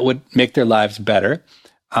that would make their lives better,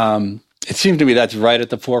 it seems to me that's right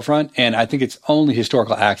at the forefront. And I think it's only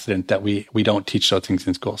historical accident that we don't teach those things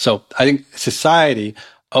in school. So I think society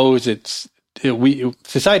owes it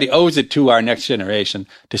to our next generation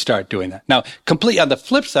to start doing that. Now, completely on the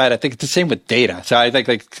flip side, I think it's the same with data. So I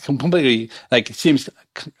think completely it seems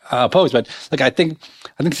opposed, but I think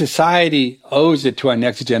society owes it to our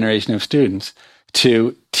next generation of students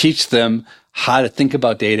to teach them how to think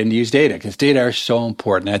about data and use data, because data are so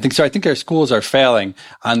important. And I think our schools are failing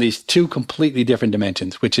on these two completely different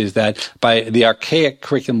dimensions, which is that by the archaic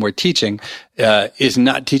curriculum we're teaching is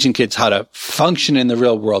not teaching kids how to function in the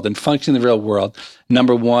real world. And function in the real world,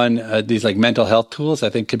 number one, these mental health tools I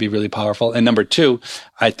think could be really powerful. And number two,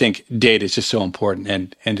 I think data is just so important.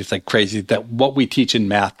 And it's crazy that what we teach in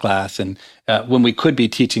math class and when we could be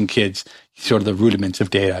teaching kids sort of the rudiments of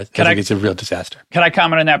data, I think it's a real disaster. Can I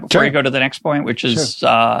comment on that before you go to the next point, which is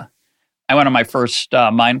I went on my first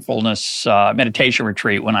mindfulness meditation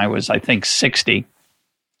retreat when I was, I think, 60.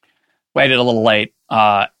 Waited a little late.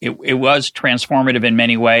 It was transformative in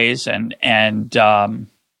many ways, and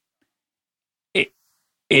it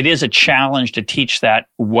is a challenge to teach that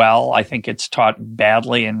well. I think it's taught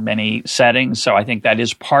badly in many settings, so I think that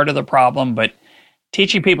is part of the problem. But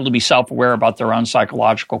teaching people to be self-aware about their own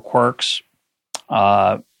psychological quirks.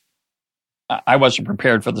 I wasn't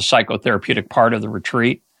prepared for the psychotherapeutic part of the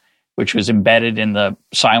retreat, which was embedded in the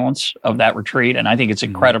silence of that retreat. And I think it's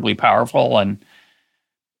incredibly powerful. And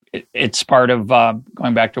it's part of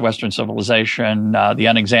going back to Western civilization. The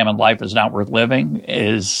unexamined life is not worth living,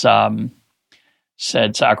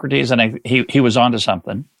 said Socrates. And he was onto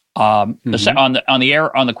something. On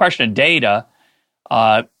the question of data,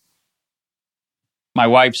 my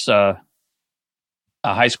wife's a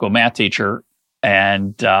high school math teacher,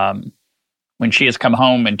 and when she has come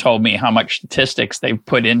home and told me how much statistics they've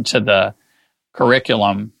put into the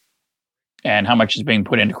curriculum and how much is being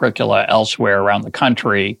put into curricula elsewhere around the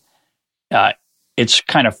country, it's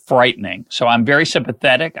kind of frightening. So I'm very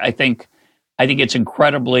sympathetic. I think it's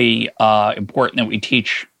incredibly important that we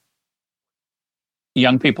teach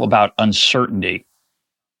young people about uncertainty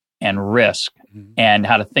and risk and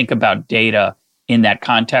how to think about data in that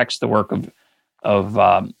context. The work of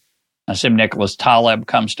Nassim Nicholas Taleb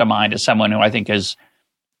comes to mind as someone who I think has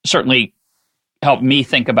certainly helped me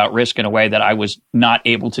think about risk in a way that I was not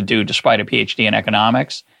able to do despite a PhD in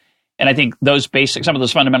economics. And I think some of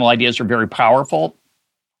those fundamental ideas are very powerful.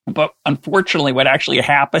 But unfortunately, what actually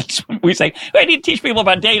happens when we say, I need to teach people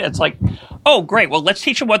about data, it's like, oh, great, well, let's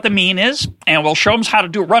teach them what the mean is, and we'll show them how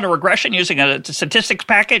to run a regression using a statistics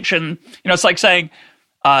package. And, it's like saying,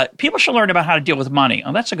 people should learn about how to deal with money.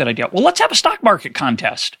 Oh, that's a good idea. Well, let's have a stock market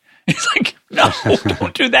contest. It's like, no,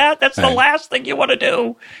 don't do that. That's the last thing you want to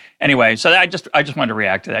do. Anyway, so I just wanted to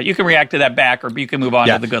react to that. You can react to that back, or you can move on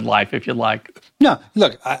to the good life if you'd like. No,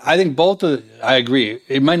 look, I think I agree.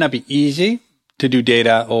 It might not be easy to do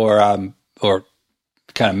data or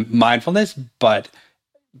kind of mindfulness, but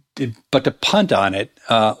to punt on it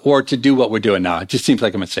or to do what we're doing now, it just seems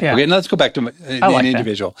like a mistake. Yeah. Okay, now let's go back to an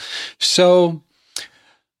individual. That. So,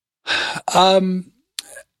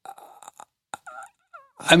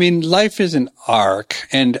 life is an arc,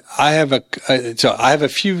 and I have a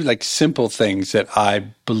few simple things that I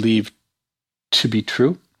believe to be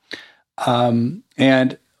true,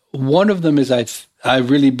 and one of them is I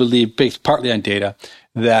really believe, based partly on data,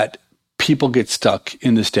 that people get stuck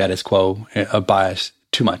in the status quo of bias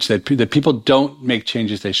too much. That people don't make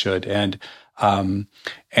changes they should, and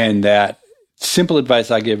that simple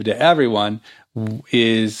advice I give to everyone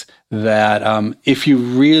is that if you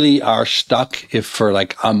really are stuck, if for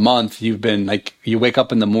a month you've been you wake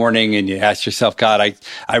up in the morning and you ask yourself, God,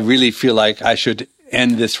 I really feel like I should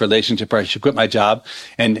end this relationship or I should quit my job,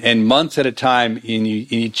 and months at a time, and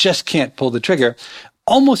you just can't pull the trigger,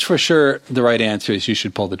 almost for sure the right answer is you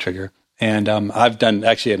should pull the trigger. And I've done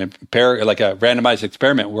actually a randomized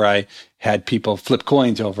experiment where I had people flip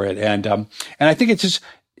coins over it. And I think it's just,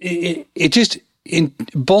 it just, in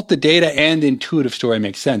both the data and the intuitive story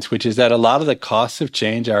makes sense, which is that a lot of the costs of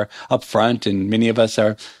change are upfront, and many of us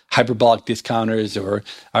are hyperbolic discounters or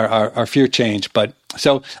are fear change. But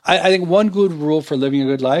so I think one good rule for living a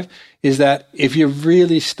good life is that if you're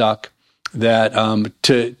really stuck, that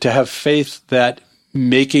to have faith that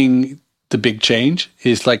making the big change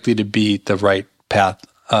is likely to be the right path,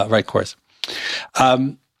 right course.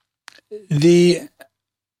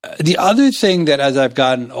 The other thing that as I've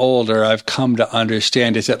gotten older, I've come to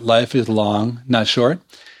understand is that life is long, not short.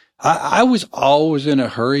 I was always in a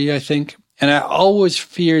hurry, I think. And I always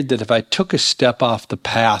feared that if I took a step off the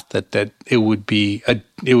path, that it would be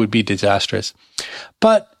disastrous.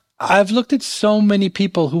 But I've looked at so many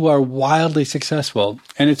people who are wildly successful,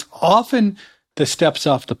 and it's often the steps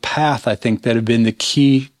off the path, I think, that have been the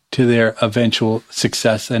key to their eventual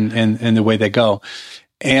success and the way they go.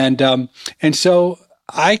 And so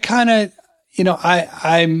I kind of,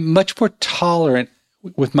 I'm much more tolerant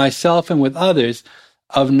with myself and with others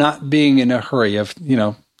of not being in a hurry of,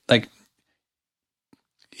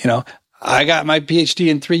 I got my PhD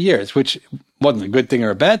in 3 years, which wasn't a good thing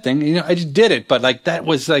or a bad thing. I just did it. But that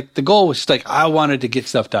was the goal was I wanted to get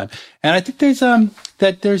stuff done. And I think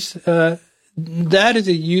that is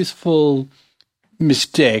a useful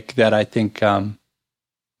mistake that I think,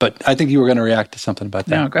 but I think you were going to react to something about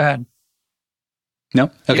that. No, go ahead. No?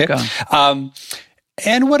 Okay.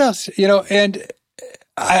 And what else? And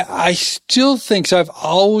I still think, so I've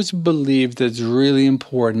always believed that it's really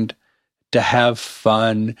important to have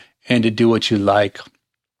fun and to do what you like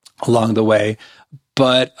along the way.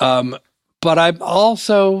 But I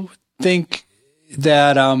also think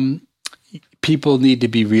that people need to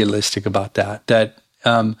be realistic about that. That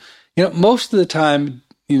most of the time,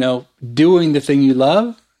 doing the thing you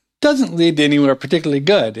love doesn't lead to anywhere particularly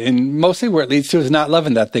good. And mostly where it leads to is not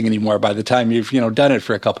loving that thing anymore by the time you've, done it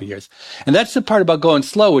for a couple of years. And that's the part about going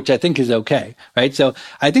slow, which I think is okay, right? So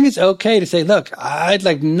I think it's okay to say, look, I'd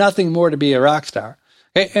like nothing more to be a rock star.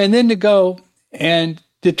 Okay? And then to go and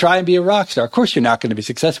to try and be a rock star. Of course, you're not going to be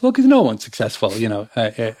successful because no one's successful,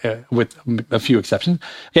 with a few exceptions.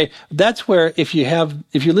 Okay. That's where if you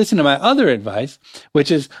listen to my other advice,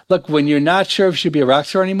 which is, look, when you're not sure if you should be a rock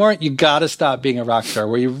star anymore, you got to stop being a rock star.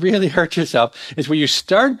 Where you really hurt yourself is where you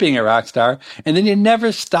start being a rock star and then you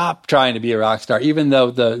never stop trying to be a rock star, even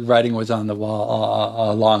though the writing was on the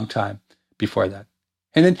wall a long time before that.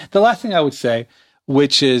 And then the last thing I would say,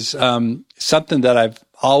 which is something that I've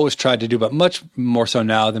always tried to do, but much more so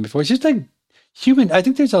now than before. It's just human. I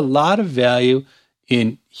think there's a lot of value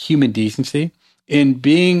in human decency, in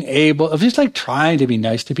being able of just trying to be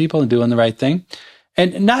nice to people and doing the right thing.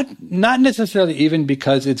 And not necessarily even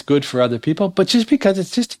because it's good for other people, but just because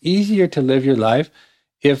it's just easier to live your life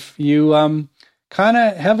if you kind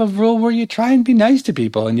of have a rule where you try and be nice to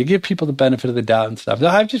people and you give people the benefit of the doubt and stuff. So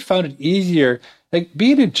I've just found it easier.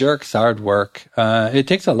 Being a jerk's hard work. It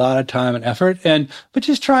takes a lot of time and effort, but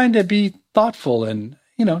just trying to be thoughtful and,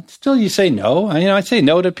 still you say no. I say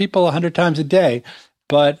no to people 100 times a day,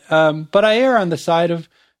 but I err on the side of,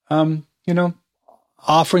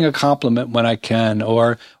 offering a compliment when I can,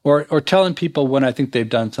 or telling people when I think they've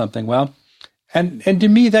done something well. And to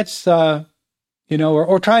me, that's, or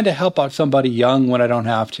trying to help out somebody young when I don't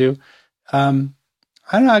have to. I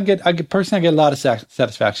don't know. I get a lot of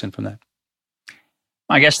satisfaction from that.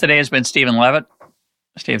 My guest today has been Steven Levitt.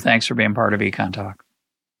 Steve, thanks for being part of EconTalk.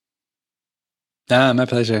 My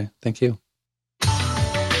pleasure. Thank you.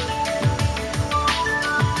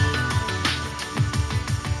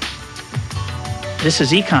 This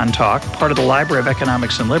is EconTalk, part of the Library of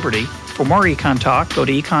Economics and Liberty. For more EconTalk, go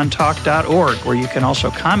to econtalk.org, where you can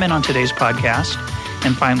also comment on today's podcast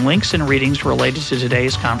and find links and readings related to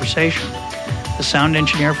today's conversation. The sound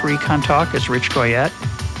engineer for EconTalk is Rich Goyette.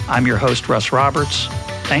 I'm your host, Russ Roberts.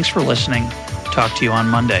 Thanks for listening. Talk to you on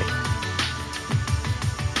Monday.